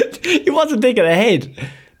 He wasn't thinking ahead.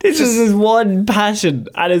 This is his one passion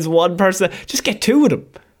and his one person. Just get two of them.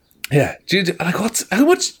 Yeah, like how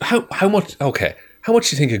much? Okay, how much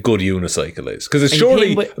do you think a good unicycle is? Because it's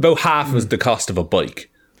surely about half as the cost of a bike.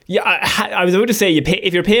 Yeah, I was about to say,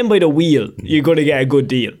 if you're paying by the wheel, you're going to get a good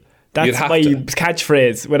deal. That's my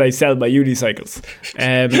catchphrase when I sell my unicycles.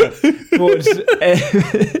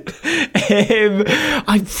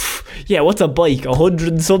 What's a bike? 100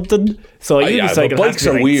 and something. So a unicycle bikes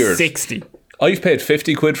are like weird. 60. I've paid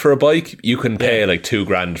 50 quid for a bike. You can pay like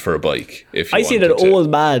 $2,000 for a bike if you I seen an old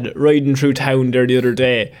man riding through town there the other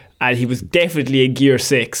day, and he was definitely in gear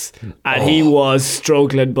 6, and he was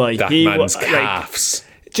struggling by that man's calves.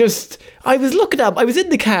 I was looking at him. I was in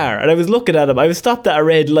the car and I was looking at him. I was stopped at a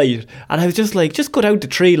red light, and I was just like, just go down the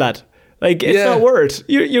tree, lad. Like, it's not worth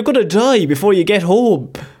it. You're gonna die before you get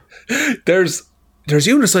home. There's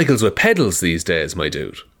unicycles with pedals these days, my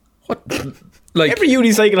dude. What? Like, every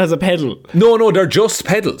unicycle has a pedal. No, they're just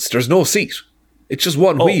pedals. There's no seat. It's just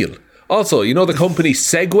one wheel. Also, you know the company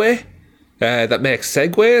Segway that makes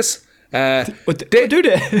Segways? Do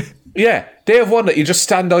they? Yeah, they have one that you just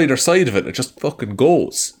stand either side of it and it just fucking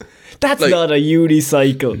goes. That's like, not a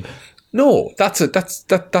unicycle. No, that's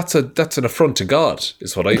an affront to God,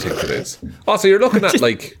 is what I think it is. Also, you're looking at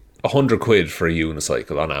like 100 quid for a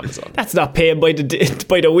unicycle on Amazon. That's not paying by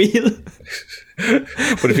the wheel.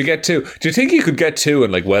 But if you get two, do you think you could get two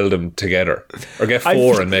and like weld them together, or get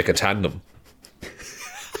four and make a tandem?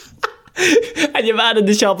 And your man in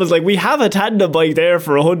the shop is like, we have a tandem bike there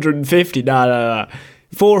for 150. Nah.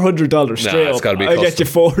 $400 straight up. It's gotta be I'll get you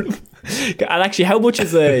four. And actually, how much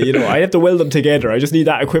is I have to weld them together. I just need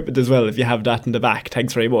that equipment as well if you have that in the back.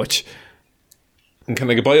 Thanks very much. And can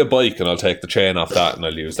I buy a bike and I'll take the chain off that and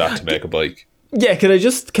I'll use that to make a bike? Yeah, can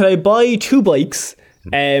I buy 2 bikes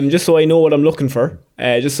just so I know what I'm looking for,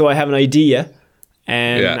 just so I have an idea,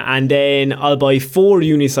 and then I'll buy 4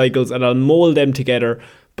 unicycles and I'll mold them together,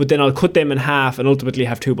 but then I'll cut them in half and ultimately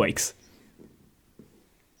have 2 bikes.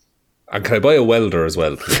 And can I buy a welder as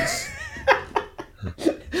well, please?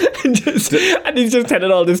 and he's just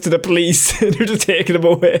telling all this to the police. They're just taking him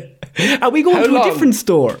away. Are we going to a different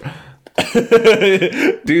store?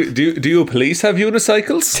 Do you police have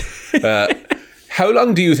unicycles? How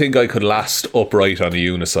long do you think I could last upright on a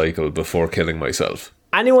unicycle before killing myself?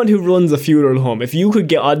 Anyone who runs a funeral home, if you could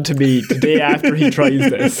get on to me the day after he tries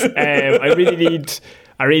this, I really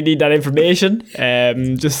need that information.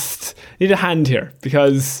 Just need a hand here,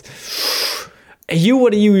 because you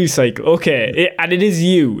want a unicycle, okay, and it is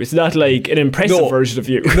you. It's not like an impressive version of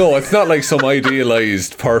you. No, it's not like some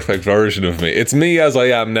idealized perfect version of me. It's me as I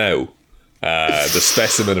am now. The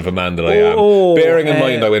specimen of a man that I am. Bearing in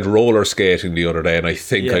mind I went roller skating the other day and I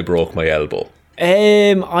think I broke my elbow.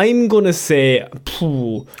 I'm gonna say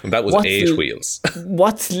and that was 8 wheels.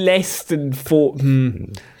 What's less than 4?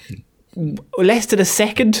 Less than a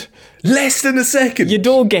second? Less than a second? You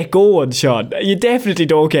don't get going, Sean. You definitely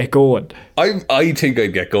don't get going. I think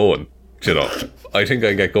I'd get going. You know, I think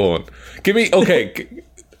I'd get going. Give me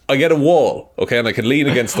I get a wall, okay, and I can lean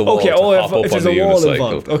against the wall to hop up on the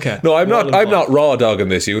unicycle. Okay. No, I'm not raw dogging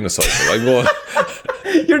this unicycle. I'm going.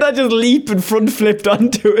 You're not just leaping front flipped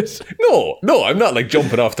onto it. No, I'm not like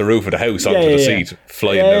jumping off the roof of the house onto the seat,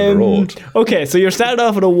 flying down the road. Okay, so you're starting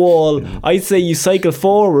off at a wall. I'd say you cycle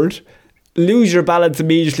forward, lose your balance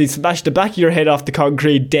immediately, smash the back of your head off the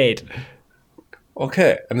concrete, dead.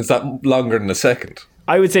 Okay, and is that longer than a second?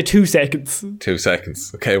 I would say 2 seconds. 2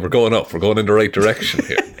 seconds. Okay, we're going up. We're going in the right direction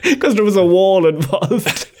here. Because there was a wall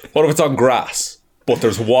involved. What if it's on grass, but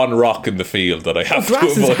there's one rock in the field that I have to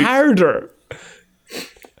avoid? Grass is harder.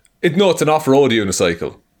 It's an off-road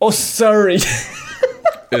unicycle. Oh, sorry.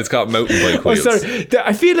 It's got mountain bike wheels. Oh, sorry.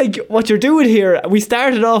 I feel like what you're doing here, we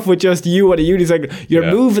started off with just you on a unicycle. You're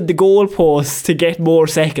moving the goalposts to get more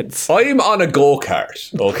seconds. I'm on a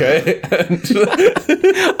go-kart, okay?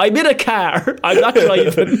 I'm in a car. I'm not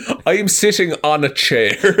driving. I'm sitting on a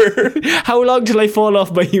chair. How long till I fall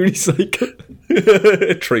off my unicycle?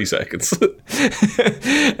 3 seconds.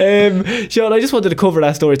 Sean, I just wanted to cover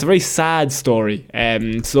that story. It's a very sad story.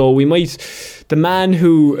 So we might... The man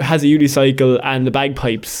who has a unicycle and the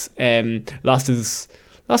bagpipes lost his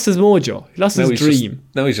mojo. He lost his dream.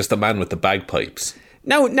 Now he's just a man with the bagpipes.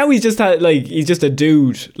 Now he's just he's just a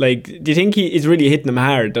dude. Like, do you think he is really hitting him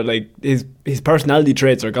hard? That like his personality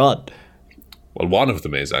traits are gone? Well, one of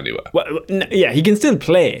them is anyway. Well, yeah, he can still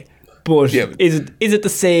play, but is it the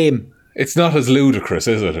same? It's not as ludicrous,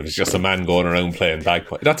 is it? If it's just a man going around playing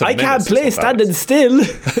bagpipe. That's I can't play standing still.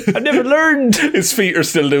 I've never learned. His feet are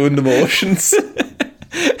still doing the motions.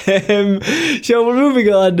 So we're moving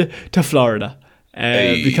on to Florida.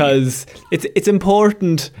 Because it's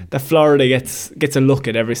important that Florida gets a look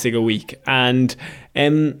at every single week, and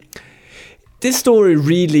this story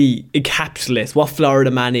really encapsulates what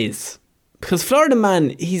Florida Man is. Because Florida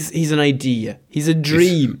Man, he's an idea, he's a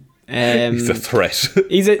dream. He's a threat.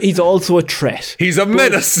 He's also a threat. He's a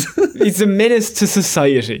menace. He's a menace to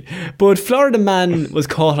society. But Florida Man was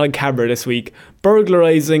caught on camera this week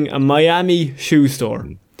burglarizing a Miami shoe store.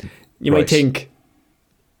 You might think,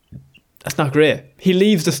 that's not great. He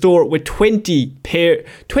leaves the store with 20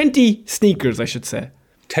 sneakers, I should say.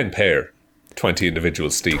 10 pair. 20 individual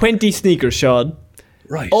sneakers. 20 sneakers, Sean.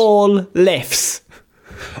 Right. All lefts.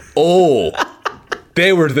 Oh,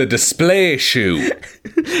 they were the display shoe.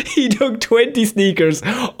 He took 20 sneakers,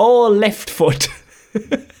 all left foot.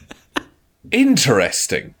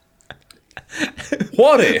 Interesting.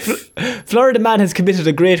 What if Florida Man has committed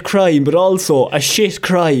a great crime, but also a shit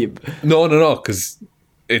crime? No, because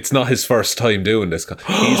it's not his first time doing this.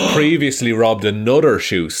 He's previously robbed another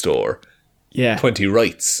shoe store. Yeah. 20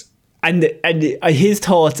 rights. And his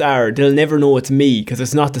thoughts are, they'll never know it's me because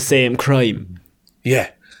it's not the same crime.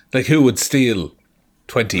 Yeah. Like, who would steal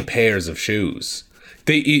 20 pairs of shoes?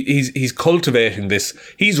 He's cultivating this.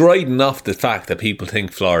 He's riding off the fact that people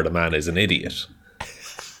think Florida Man is an idiot.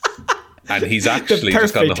 And he's actually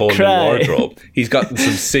just gotten a whole new wardrobe. He's gotten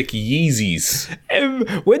some sick Yeezys.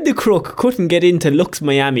 When the crook couldn't get into Lux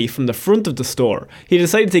Miami from the front of the store, he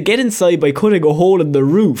decided to get inside by cutting a hole in the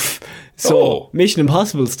roof. So, Mission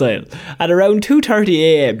Impossible style. At around 2:30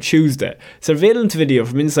 a.m. Tuesday, surveillance video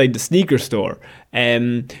from inside the sneaker store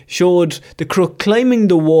showed the crook climbing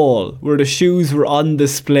the wall where the shoes were on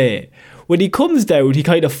display. When he comes down, he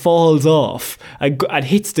kind of falls off and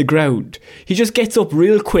hits the ground. He just gets up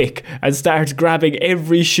real quick and starts grabbing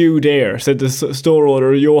every shoe there, said the store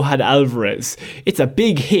owner, Johan Alvarez. It's a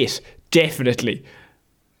big hit, definitely.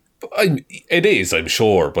 It is, I'm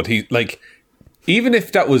sure. But even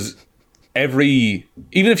if that was even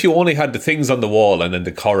if you only had the things on the wall and then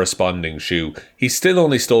the corresponding shoe, he's still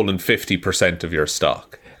only stolen 50% of your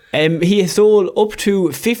stock. He sold up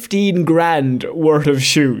to 15 grand worth of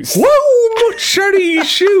shoes. Whoa, much are these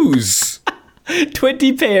shoes?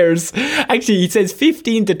 20 pairs. Actually, he says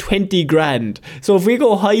 15 to 20 grand. So if we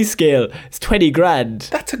go high scale, it's 20 grand.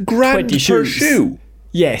 That's $1 grand per shoe.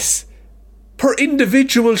 Yes. Per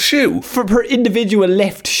individual shoe? Per individual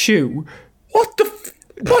left shoe. What the...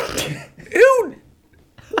 What? Ew.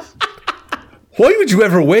 Why would you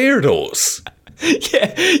ever wear those?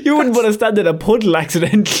 Yeah, you wouldn't want to stand in a puddle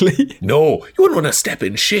accidentally. No, you wouldn't want to step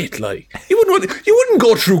in shit, like. You wouldn't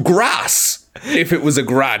go through grass if it was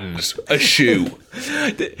a shoe.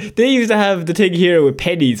 They used to have the thing here with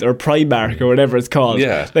Pennies or Primark or whatever it's called.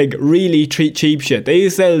 Yeah. Like really cheap shit. They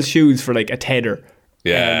used to sell shoes for like a tenner.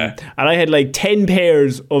 Yeah. And I had like 10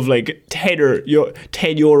 pairs of like 10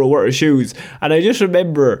 euro worth of shoes. And I just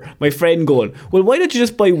remember my friend going, well, why don't you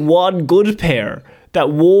just buy one good pair that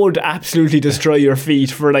would absolutely destroy your feet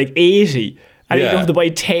for like 80? And you don't have to buy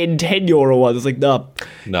 10 euro ones. It's like, no,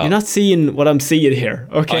 you're not seeing what I'm seeing here,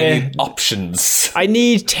 okay? I need options. I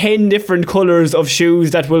need 10 different colours of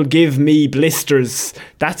shoes that will give me blisters.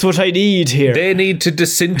 That's what I need here. They need to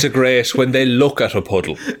disintegrate when they look at a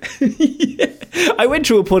puddle. Yeah. I went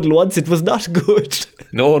through a puddle once. It was not good.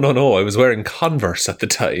 No. I was wearing Converse at the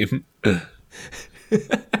time.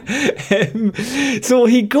 So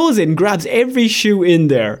he goes in, grabs every shoe in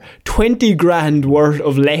there, 20 grand worth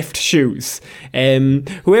of left shoes.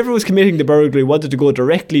 Whoever was committing the burglary wanted to go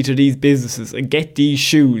directly to these businesses and get these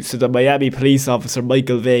shoes, so the Miami police officer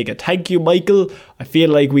Michael Vega. Thank you, Michael. I feel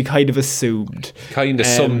like we kind of assumed. Kind of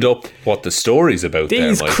summed up what the story's about.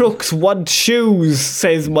 These crooks want shoes,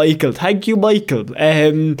 says Michael. Thank you, Michael.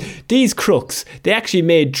 These crooks, they actually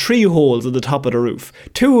made 3 holes on the top of the roof.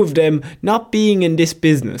 2 of them not being in this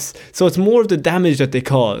business. So it's more of the damage that they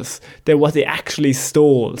cause than what they actually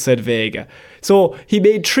stole, said Vega. So he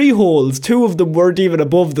made 3 holes. 2 of them weren't even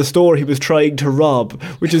above the store he was trying to rob,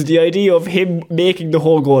 which is the idea of him making the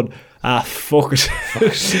hole going, fuck it.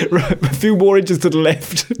 A few more inches to the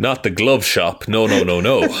left. Not the glove shop. No.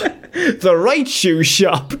 The right shoe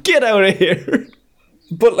shop. Get out of here.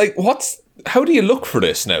 But like, how do you look for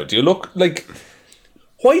this now? Do you look like...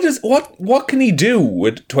 What can he do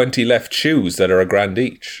with 20 left shoes that are $1,000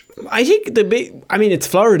 each? I think it's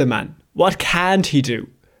Florida Man. What can't he do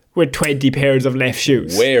with 20 pairs of left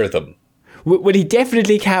shoes? Wear them. Well, he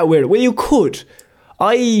definitely can't wear it. Well, you could.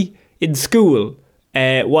 In school,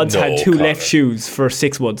 once had 2 left shoes for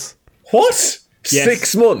 6 months. What? Yes.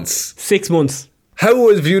 6 months? 6 months. How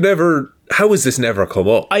has this never come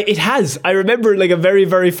up? It has. I remember like a very,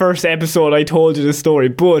 very first episode I told you this story,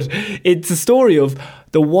 but it's a story of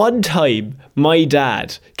the one time my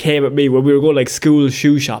dad came at me when we were going like school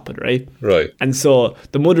shoe shopping, right? Right. And so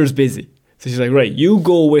the mother's busy. So she's like, right, you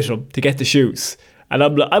go with him to get the shoes. And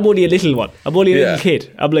I'm like, I'm only a little one. I'm only a little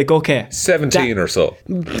kid. I'm like, okay. 17 or so.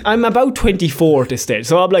 I'm about 24 at this stage.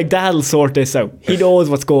 So I'm like, Dad'll sort this out. He knows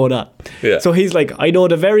what's going on. Yeah. So he's like, I know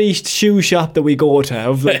the very shoe shop that we go to,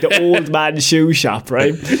 of like the old man shoe shop,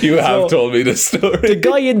 right? You have told me this story. The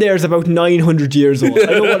guy in there is about 900 years old.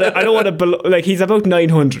 I don't want to, like, he's about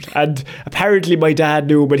 900. And apparently my dad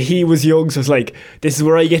knew, but he was young. So it's like, this is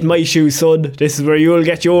where I get my shoes, son. This is where you'll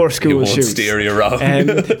get your school shoes. He won't steer you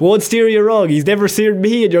wrong. Won't steer you wrong. He's never steered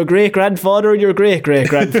me and your great-grandfather and your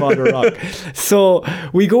great-great-grandfather wrong. So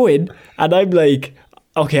we go in and I'm like,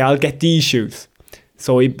 okay, I'll get these shoes.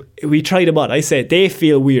 So we tried them on. I said, they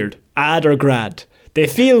feel weird. They're grand. They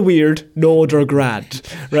feel weird. No, they're grand.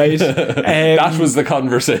 Right? That was the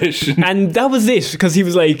conversation. And that was it. Because he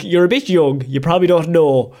was like, you're a bit young. You probably don't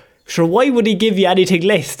know. Sure, why would he give you anything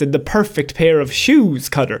less than the perfect pair of shoes,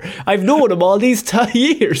 Connor? I've known him all these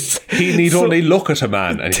years. He need only look at a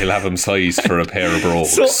man and he'll have him sized for a pair of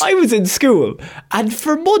brogues. So I was in school, and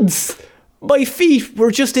for months, my feet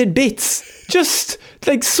were just in bits. Just,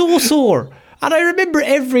 like, so sore. And I remember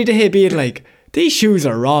every day being like, these shoes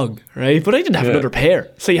are wrong, right? But I didn't have another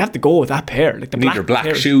pair. So you have to go with that pair. Like the you need your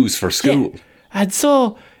black shoes for school. Yeah. And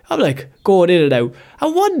so I'm like, going in and out.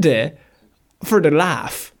 And one day, for the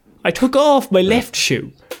laugh, I took off my left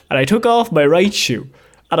shoe and I took off my right shoe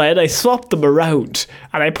and I swapped them around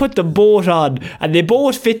and I put them both on and they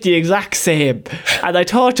both fit the exact same. And I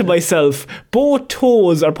thought to myself, both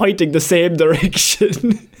toes are pointing the same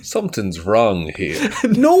direction. Something's wrong here.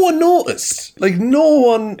 No one noticed. Like,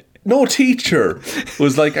 no teacher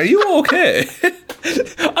was like, are you okay?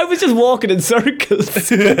 I was just walking in circles.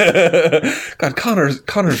 God,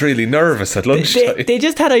 Connor's really nervous at lunchtime. They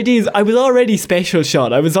just had ideas. I was already special,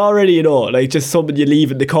 Sean. I was already, like just someone you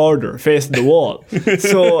leave in the corner facing the wall.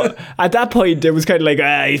 So at that point, it was kind of like,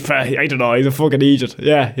 I don't know, he's a fucking idiot.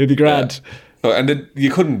 Yeah, he'll be grand. Yeah. And then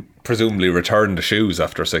you couldn't presumably return the shoes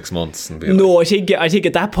after 6 months. And be no, I think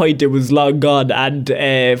at that point it was long gone. And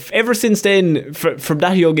ever since then, from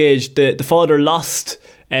that young age, the father lost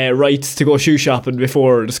rights to go shoe shopping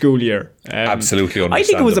before the school year. Absolutely understandable. I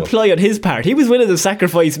think it was a ploy on his part. He was willing to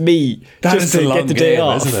sacrifice me just to get the day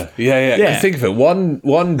off. Isn't it? Yeah. Think of it.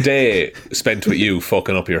 One day spent with you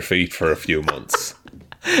fucking up your feet for a few months.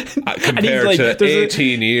 Compared like, to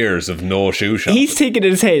 18 years of no shoe shopping. He's thinking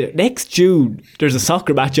in his head, next June there's a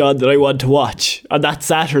soccer match on that I want to watch on that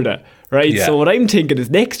Saturday, right? So what I'm thinking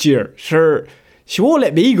is next year, sure, she won't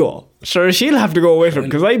let me go. Sure, she'll have to go with him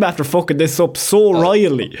because I'm after fucking this up so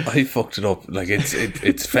royally. I fucked it up. Like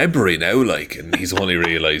it's February now, like, and he's only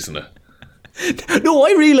realising it. No,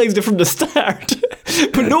 I realised it from the start,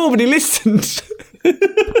 but nobody listened.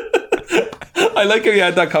 I like how you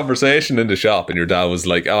had that conversation in the shop and your dad was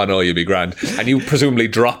like, oh no, you'll be grand, and you presumably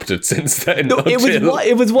dropped it since then. No,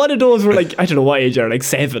 it was one of those where, like, I don't know what age you're, like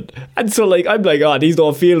 7, and so like I'm like, oh, these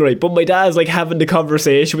don't feel right, but my dad's like having the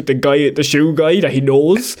conversation with the shoe guy that he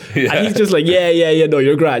knows, and he's just like, yeah, no,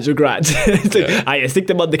 you're grand. It's like, I stick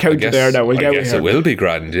them on the counter there now, we'll get with her. It will be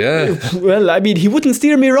grand, yeah. Well, I mean, he wouldn't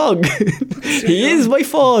steer me wrong. He is my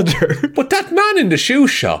father. But that man in the shoe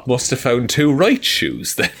shop must have found 2 right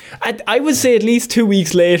shoes then. I would say at least 2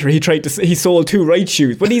 weeks later he sold 2 right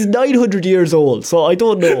shoes, but he's 900 years old, so I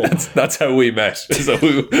don't know. That's how we met. So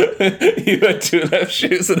you had 2 left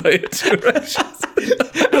shoes and I had 2 right shoes.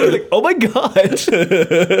 I was like, oh my god.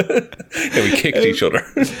 Yeah, we kicked each other.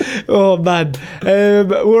 Oh man.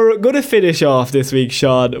 We're going to finish off this week,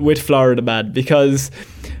 Sean, with Florida Man, because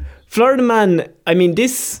Florida Man, I mean,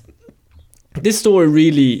 this story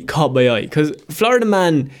really caught my eye because Florida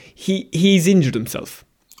Man, he's injured himself.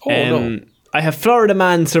 No. I have Florida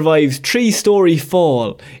Man survives 3-story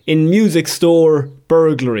fall in music store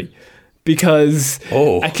burglary because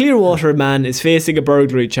a Clearwater man is facing a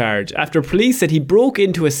burglary charge after police said he broke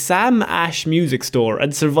into a Sam Ash music store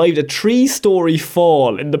and survived a 3-story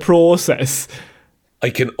fall in the process. I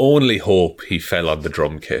can only hope he fell on the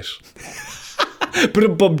drum kit. I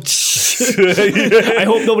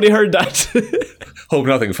hope nobody heard that. Hope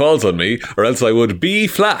nothing falls on me, or else I would be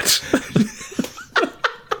flat.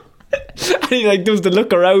 he like does the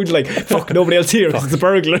look around like, fuck, nobody else here, it's a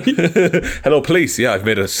burglary. Hello, police. Yeah, I've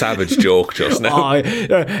made a savage joke just now. I'm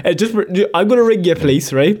going to ring you,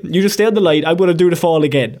 police, right? You just stay on the line. I'm going to do the fall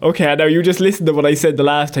again. Okay, now you just listen to what I said the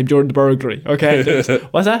last time during the burglary. Okay,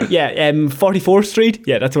 what's that? Yeah, 44th Street?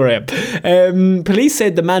 Yeah, that's where I am. Police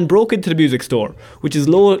said the man broke into the music store, which is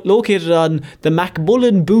located on the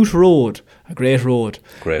Macmullen Boot Road. A great road.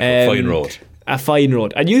 Fine road. A fine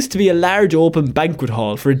road, and used to be a large open banquet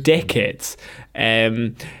hall for decades.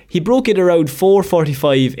 He broke in around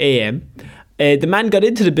 4:45 a.m. The man got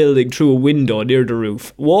into the building through a window near the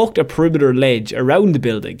roof, walked a perimeter ledge around the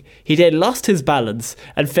building. He then lost his balance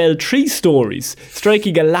and fell 3 stories,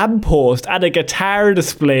 striking a lamppost and a guitar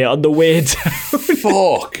display on the way down.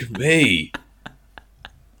 Fuck me.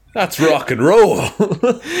 That's rock and roll.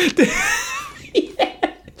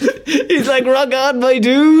 He's like, rock on, my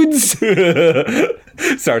dudes.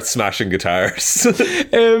 Start smashing guitars.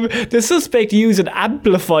 The suspect used an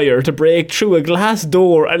amplifier to break through a glass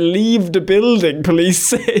door and leave the building, police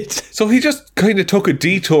said. So he just kind of took a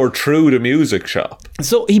detour through the music shop.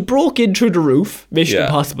 So he broke in through the roof, Mission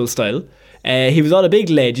Impossible style. He was on a big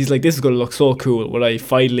ledge. He's like, this is going to look so cool when I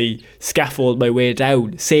finally scaffold my way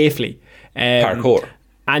down safely. Parkour.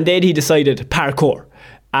 And then he decided parkour.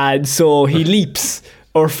 And so he leaps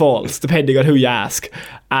or falls, depending on who you ask,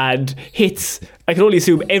 and hits, I can only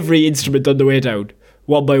assume, every instrument on the way down,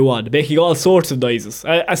 one by one, making all sorts of noises.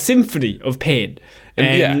 A symphony of pain.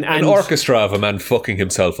 And an orchestra of a man fucking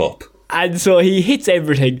himself up. And so he hits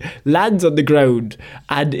everything, lands on the ground,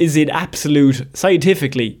 and is in absolute,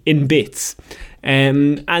 scientifically, in bits.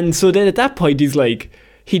 And so then at that point, he's like,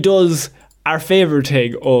 he does our favourite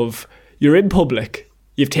thing of, you're in public,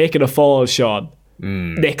 you've taken a fall, Sean.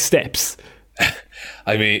 Next steps.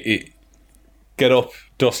 I mean, get up,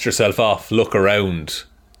 dust yourself off, look around.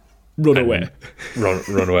 Run away.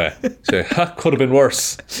 Run away. Say, could have been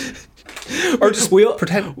worse. Or just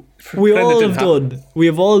pretend we have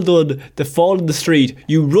all done the fall in the street.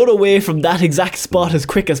 You run away from that exact spot as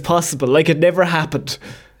quick as possible, like it never happened.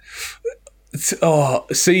 Oh,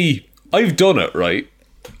 see, I've done it, right?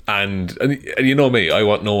 And you know me, I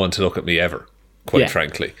want no one to look at me ever, quite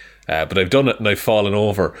frankly. But I've done it and I've fallen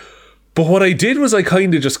over. But what I did was I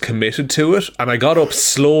kind of just committed to it, and I got up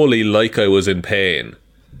slowly like I was in pain.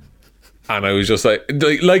 And I was just like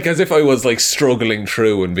as if I was like struggling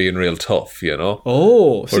through and being real tough, you know?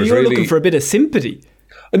 Oh, so you're really looking for a bit of sympathy.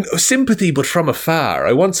 Sympathy, but from afar.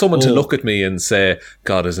 I want someone to look at me and say,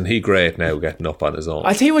 God, isn't he great now getting up on his own?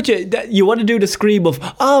 I'll tell you what, you want to do the scream of,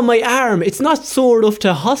 my arm, it's not sore enough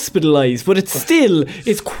to hospitalise, but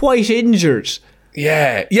it's quite injured.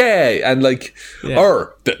 Yeah, and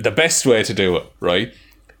or the best way to do it, right?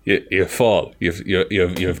 You fall,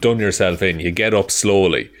 you've done yourself in, you get up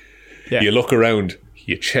slowly, you look around,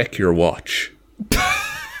 you check your watch,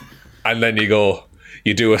 and then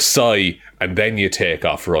you do a sigh, and then you take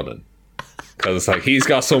off running. Because it's like, he's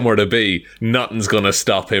got somewhere to be, nothing's going to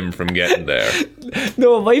stop him from getting there.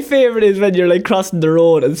 No, my favourite is when you're like crossing the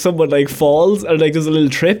road and someone like falls or like does a little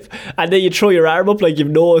trip, and then you throw your arm up like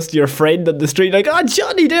you've noticed your friend on the street, like,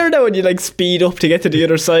 Johnny, there now, and you like speed up to get to the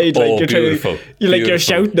other side. Like, you're beautiful. You're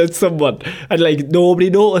shouting at someone, and like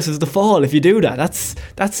nobody notices the fall if you do that.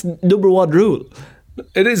 That's number one rule.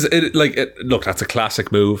 It is. Look, that's a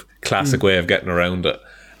classic move, classic way of getting around it.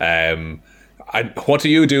 And what do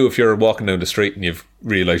you do if you're walking down the street and you've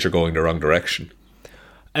realised you're going the wrong direction?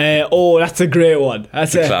 That's a great one.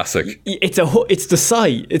 That's a classic. It's the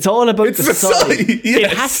sigh. It's all about the sigh.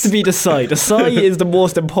 Yes. It has to be the sigh. The sigh is the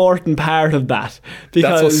most important part of that, because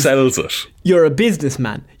that's what sells it. You're a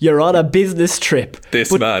businessman. You're on a business trip.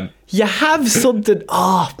 Man. You have something.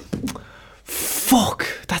 Fuck,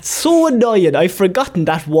 that's so annoying. I've forgotten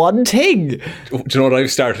that one thing. Do you know what I've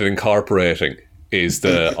started incorporating? Is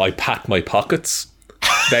I pat my pockets,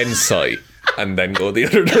 then sigh, and then go the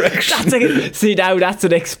other direction. See, now that's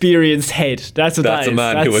an experienced head. That's a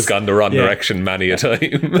man who has gone the wrong direction many a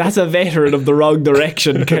time. That's a veteran of the wrong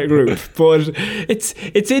direction group. But it's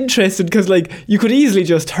interesting because like you could easily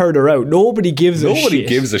just turn around. Nobody gives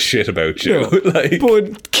a shit about you. No,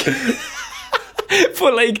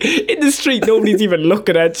 but like in the street, nobody's even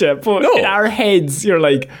looking at you. But in our heads, you're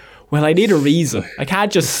like, well, I need a reason. I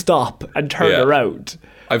can't just stop and turn around.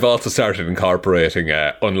 I've also started incorporating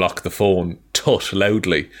unlock the phone, tut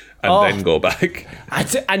loudly, and then go back.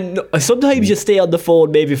 And sometimes you stay on the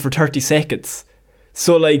phone maybe for 30 seconds.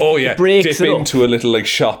 So like, it breaks dip it up. into a little like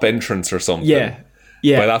shop entrance or something. Yeah.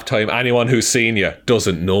 By that time, anyone who's seen you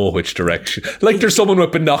doesn't know which direction. Like there's someone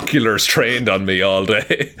with binoculars trained on me all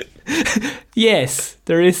day. Yes,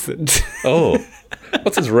 there isn't. Oh,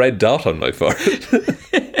 what's this red dot on my forehead?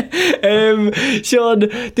 Sean,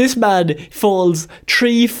 this man falls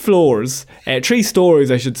 3 stories,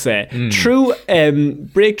 I should say,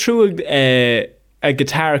 break through a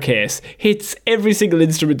guitar case, hits every single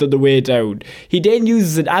instrument on the way down. He then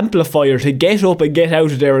uses an amplifier to get up and get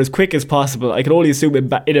out of there as quick as possible. I can only assume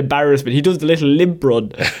in embarrassment. He does the little limp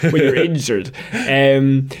run when you're injured.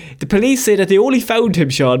 The police say that they only found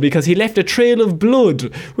him, Sean, because he left a trail of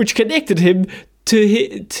blood which connected him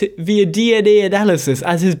to via DNA analysis,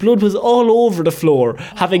 as his blood was all over the floor,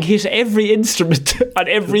 having hit every instrument on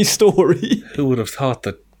every story. Who would have thought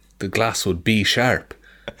that the glass would be sharp?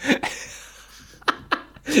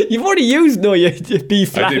 You've already used you B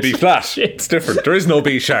flat. I did B flat. Shit. It's different. There is no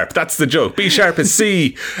B sharp. That's the joke. B sharp is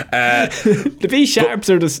C. The B sharps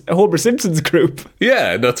are the Homer Simpson's group.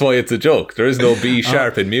 Yeah, that's why it's a joke. There is no B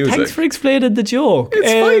sharp in music. Thanks for explaining the joke.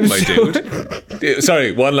 It's fine, my dude.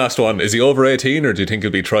 Sorry, one last one. Is he over 18, or do you think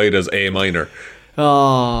he'll be tried as A minor?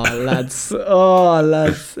 Oh, lads.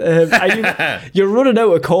 You're running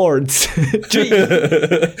out of chords. G.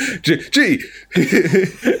 G.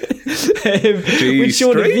 Which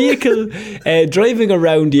showed a vehicle driving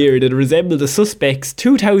around here that resembled the suspect's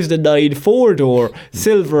 2009 4-door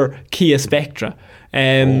silver Kia Spectra.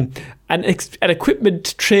 An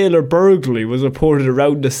equipment trailer burglary was reported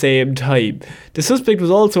around the same time. The suspect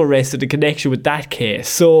was also arrested in connection with that case.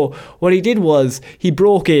 So what he did was he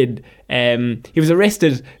broke in. He was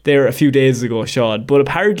arrested there a few days ago, Sean, but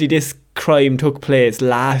apparently this crime took place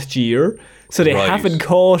last year, so they haven't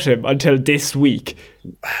caught him until this week.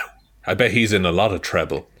 Wow. I bet he's in a lot of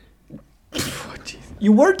trouble.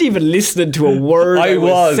 You weren't even listening to a word I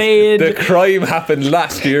was saying. The crime happened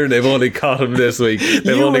last year and they've only caught him this week.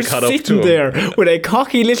 They've only caught up to him. You were sitting there with a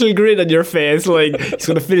cocky little grin on your face, like, he's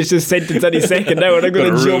going to finish this sentence any second now and I'm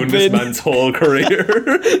going to jump in. This man's whole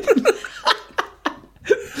career.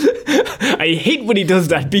 I hate when he does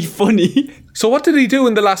that. Be funny. So what did he do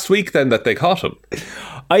in the last week then that they caught him?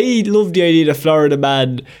 I love the idea that Florida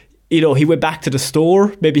man, he went back to the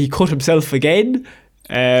store. Maybe he cut himself again.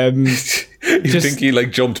 You think he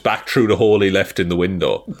jumped back through the hole he left in the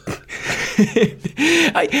window?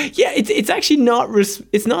 It's actually not.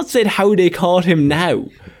 It's not said how they caught him now,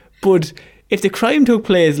 but if the crime took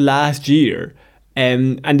place last year,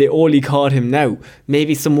 and they only caught him now,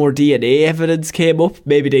 maybe some more DNA evidence came up.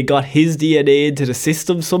 Maybe they got his DNA into the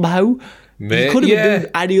system somehow. He could have been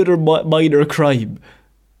doing any other minor crime.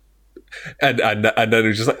 And then it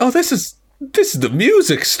was just like, oh, this is the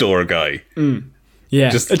music store guy. Yeah,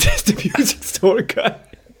 just the music store guy.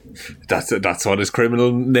 That's what his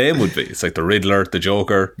criminal name would be. It's like the Riddler, the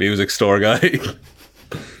Joker, music store guy.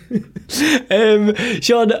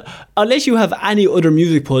 Sean, unless you have any other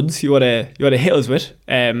music puns you wanna hit us with,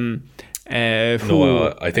 no,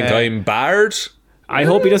 I think I'm barred. I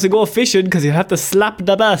hope he doesn't go fishing because he'll have to slap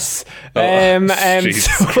the bass.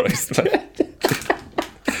 Jesus Christ!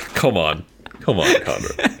 Come on, Connor.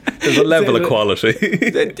 There's a level of quality.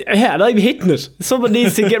 Yeah, and I'm hitting it. Someone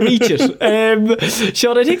needs to reach it.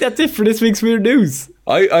 Sean, I think that's it for this week's Weird News.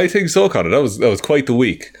 I think so, Connor. That was quite the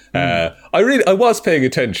week. I was paying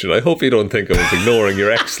attention. I hope you don't think I was ignoring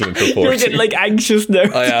your excellent reporting. You're getting anxious now.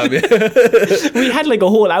 I am. Yeah. We had a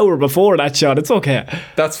whole hour before that, Sean. It's okay.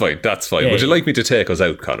 That's fine. Yeah. Would you like me to take us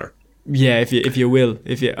out, Connor? Yeah, if you will.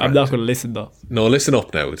 I'm not going to listen though. No, listen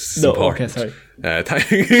up now. It's important. Okay, sorry.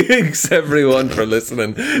 Thanks everyone for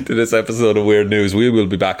listening to this episode of Weird News. We will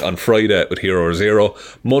be back on Friday with Hero Zero,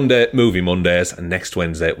 Monday Movie Mondays, and next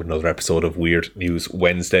Wednesday with another episode of Weird News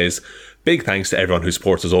Wednesdays. Big thanks to everyone who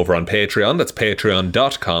supports us over on Patreon. That's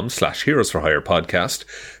patreon.com/Heroes for Hire podcast.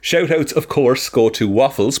 Shout outs, of course, go to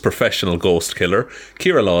Waffles, Professional Ghost Killer,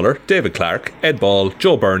 Ciara Lawler, David Clark, Ed Ball,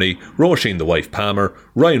 Joe Burney, Roisin the Wife Palmer,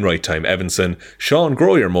 Ryan Right Time Evanson, Sean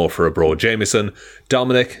Grow Your Mo for a Bro Jameson,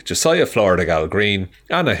 Dominic, Josiah Florida Gal Green,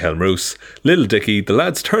 Anna Helmroos, Little Dicky, the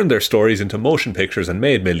lads turned their stories into motion pictures and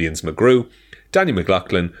made millions McGrew, Danny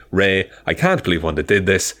McLaughlin, Ray, I Can't Believe One That Did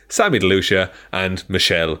This, Sammy DeLucia, and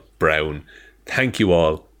Michelle Brown. Thank you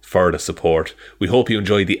all for the support. We hope you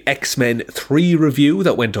enjoyed the X-Men 3 review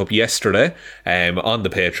that went up yesterday on the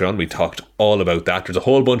Patreon. We talked all about that. There's a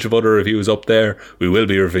whole bunch of other reviews up there. We will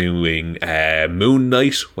be reviewing Moon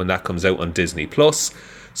Knight when that comes out on Disney+.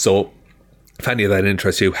 So if any of that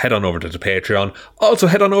interests you, head on over to the Patreon. Also,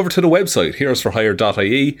 head on over to the website,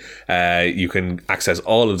 heroesforhire.ie. You can access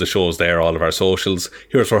all of the shows there, all of our socials.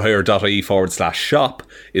 Heroesforhire.ie/shop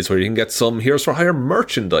is where you can get some Heroes for Hire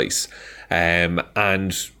merchandise. And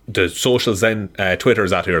the socials then, Twitter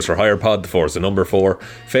is @Heroes for Hire Pod, the 4 is the number 4.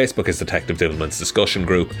 Facebook is Detective Divilment's discussion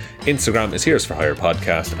group. Instagram is Heroes for Hire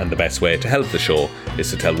Podcast, and the best way to help the show is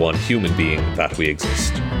to tell one human being that we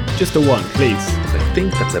exist. Just the one, please. I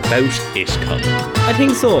think that's about it, Connor. I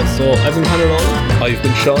think so. So I've been Connor Long. I've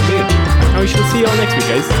been Sean Mead. And we shall see you all next week,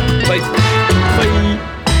 guys. Bye. Bye.